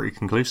seems pretty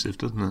conclusive,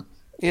 doesn't it?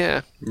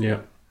 Yeah.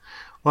 Yeah.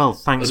 Well,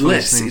 thanks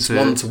Unless for it's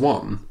listening to...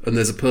 1-to-1, and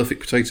there's a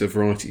perfect potato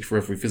variety for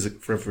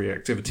every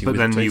activity. But with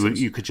then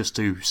potatoes. you could just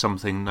do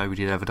something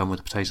nobody had ever done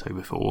with a potato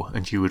before,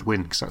 and you would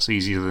win, because that's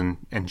easier than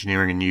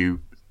engineering a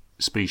new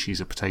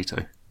species of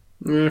potato.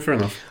 Yeah, fair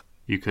enough.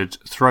 You could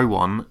throw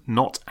one,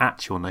 not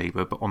at your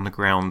neighbour, but on the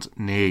ground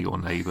near your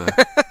neighbour,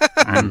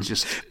 and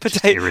just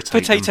irritate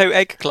Potato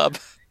Egg Club.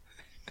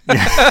 them.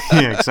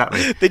 Yeah,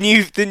 exactly. The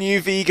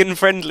new vegan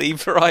friendly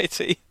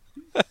variety.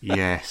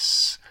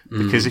 Yes.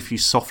 Because if you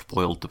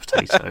soft-boiled the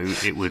potato,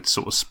 it would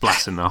sort of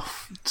splat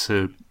enough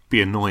to be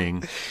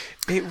annoying.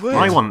 It would.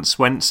 I once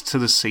went to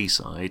the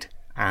seaside,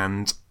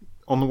 and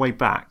on the way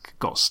back,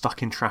 got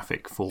stuck in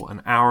traffic for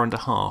an hour and a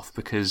half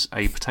because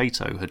a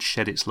potato had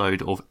shed its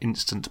load of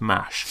instant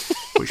mash,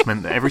 which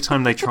meant that every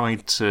time they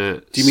tried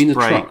to Do you mean a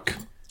truck?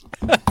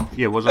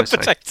 Yeah, what did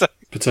I say?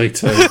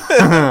 Potato.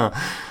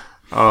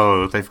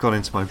 Oh, they've gone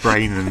into my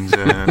brain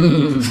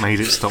and made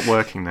it stop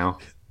working now.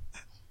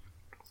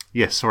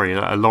 Yes, sorry,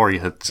 a lorry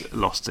had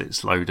lost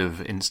its load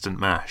of instant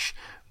mash,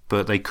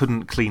 but they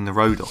couldn't clean the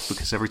road off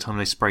because every time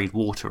they sprayed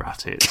water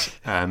at it,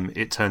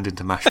 it turned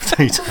into mashed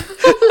potato.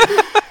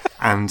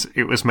 And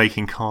it was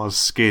making cars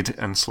skid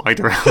and slide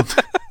around.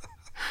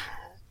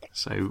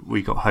 So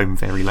we got home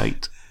very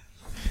late.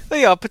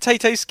 They are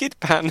potato skid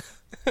pan.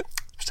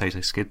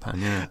 Potato skid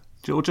pan, yeah.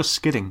 Or just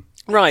skidding.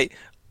 Right.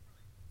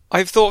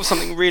 I've thought of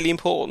something really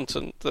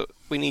important that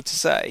we need to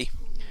say.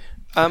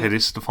 Okay,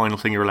 this is the final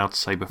thing you're allowed to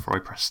say before I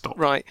press stop.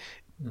 Right.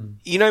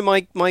 You know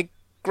my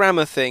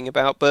grammar thing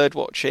about bird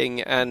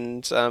watching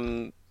and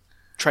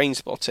train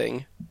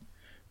spotting?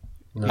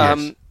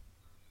 Yes.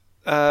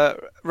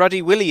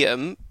 Ruddy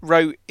William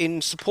wrote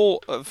in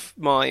support of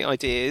my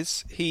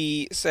ideas.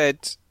 He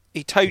said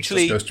he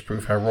totally... It just goes to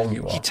prove how wrong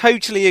you are. He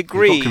totally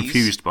agrees. You got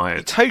confused by it.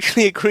 He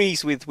totally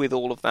agrees with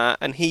all of that,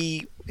 and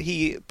he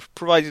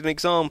provided an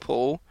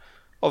example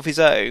of his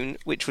own,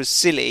 which was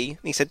silly.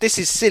 He said, "This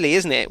is silly,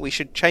 isn't it? We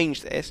should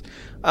change this."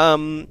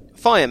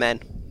 Firemen.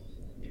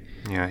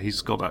 Yeah,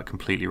 he's got that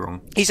completely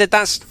wrong. He said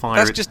that's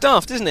just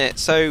daft, isn't it?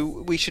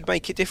 So we should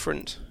make it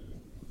different.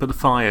 But the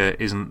fire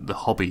isn't the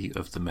hobby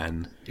of the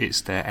men; it's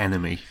their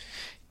enemy.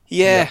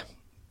 Yeah.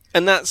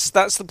 And that's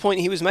the point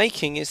he was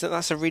making, is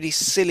that's a really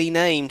silly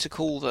name to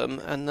call them,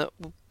 and that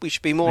we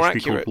should be more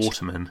accurate. They should be called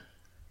watermen.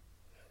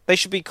 They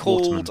should be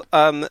called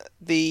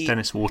the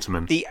Dennis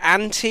Waterman. The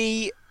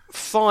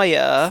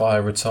anti-fire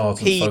retardant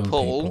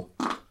people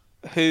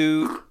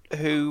who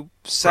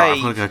say. Right,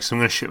 I'm gonna go because I'm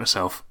gonna shit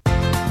myself.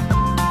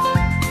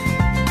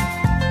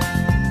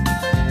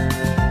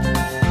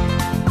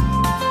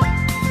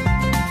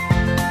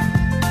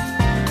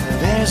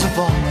 There's a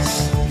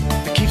voice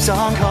that keeps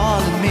on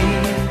calling me.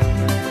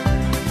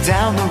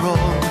 Down the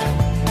road,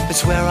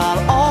 that's where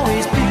I'll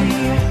always be.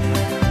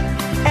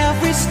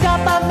 Every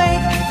stop I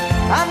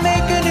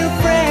make a new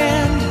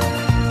friend.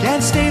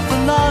 Can't stay for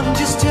long,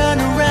 just turn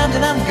around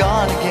and I'm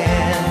gone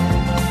again.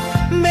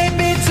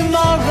 Maybe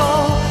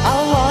tomorrow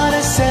I'll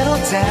wanna settle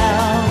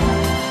down.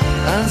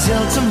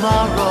 Until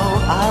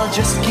tomorrow I'll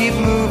just keep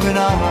moving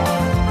on.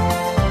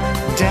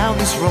 Down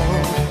this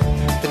road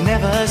that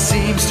never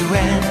seems to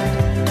end.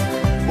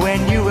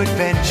 When new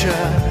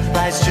adventure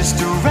lies just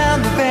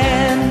around the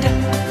bend.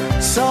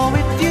 So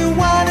if you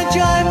wanna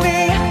join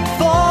me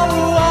for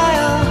a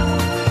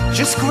while,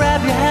 just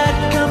grab your hat,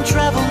 come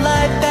travel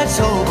light, that's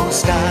hobo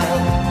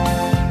style.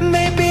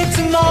 Maybe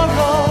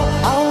tomorrow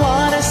I'll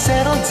wanna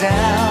settle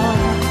down.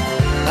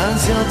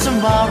 Until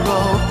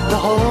tomorrow the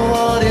whole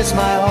world is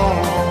my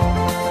home.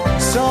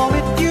 So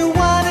if you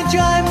wanna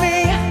join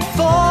me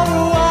for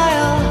a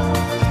while,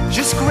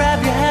 just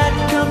grab your hat,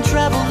 come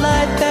travel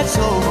light, that's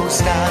hobo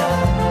style.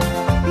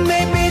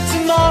 Maybe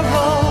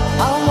tomorrow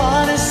I'll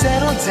wanna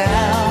settle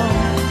down.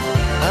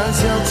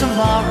 Until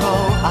tomorrow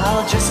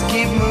I'll just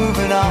keep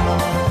moving on.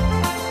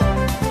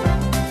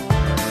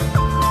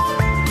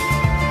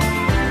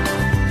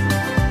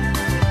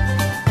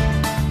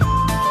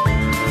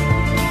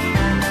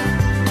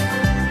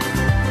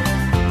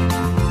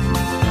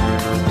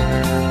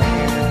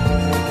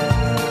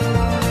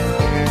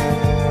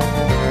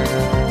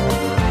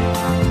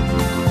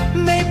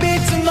 Maybe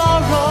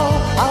tomorrow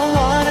I'll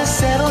wanna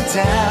settle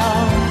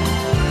down.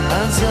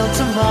 Until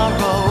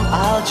tomorrow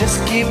I'll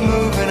just keep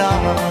moving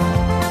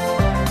on.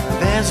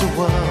 There's a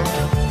world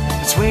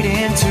that's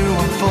waiting to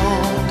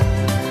unfold.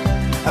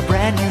 A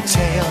brand new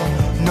tale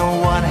no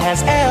one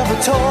has ever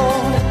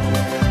told.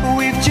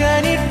 We've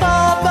journeyed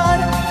far but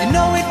you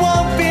know it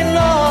won't be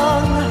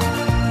long.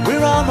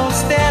 We're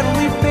almost there and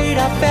we've paid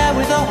our fare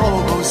with a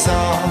hobo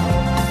song.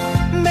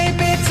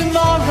 Maybe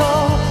tomorrow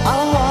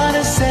I'll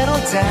wanna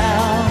settle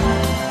down.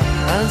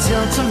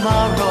 Until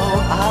tomorrow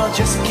I'll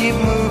just keep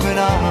moving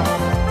on.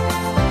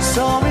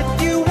 So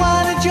if you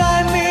wanna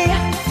join me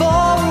for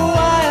a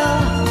while,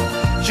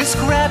 just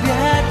grab your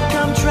hat,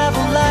 come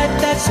travel light,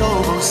 that's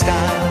hobo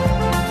style.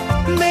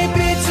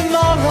 Maybe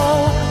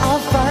tomorrow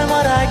I'll find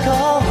what I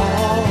call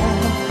home.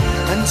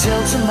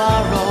 Until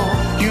tomorrow,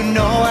 you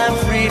know I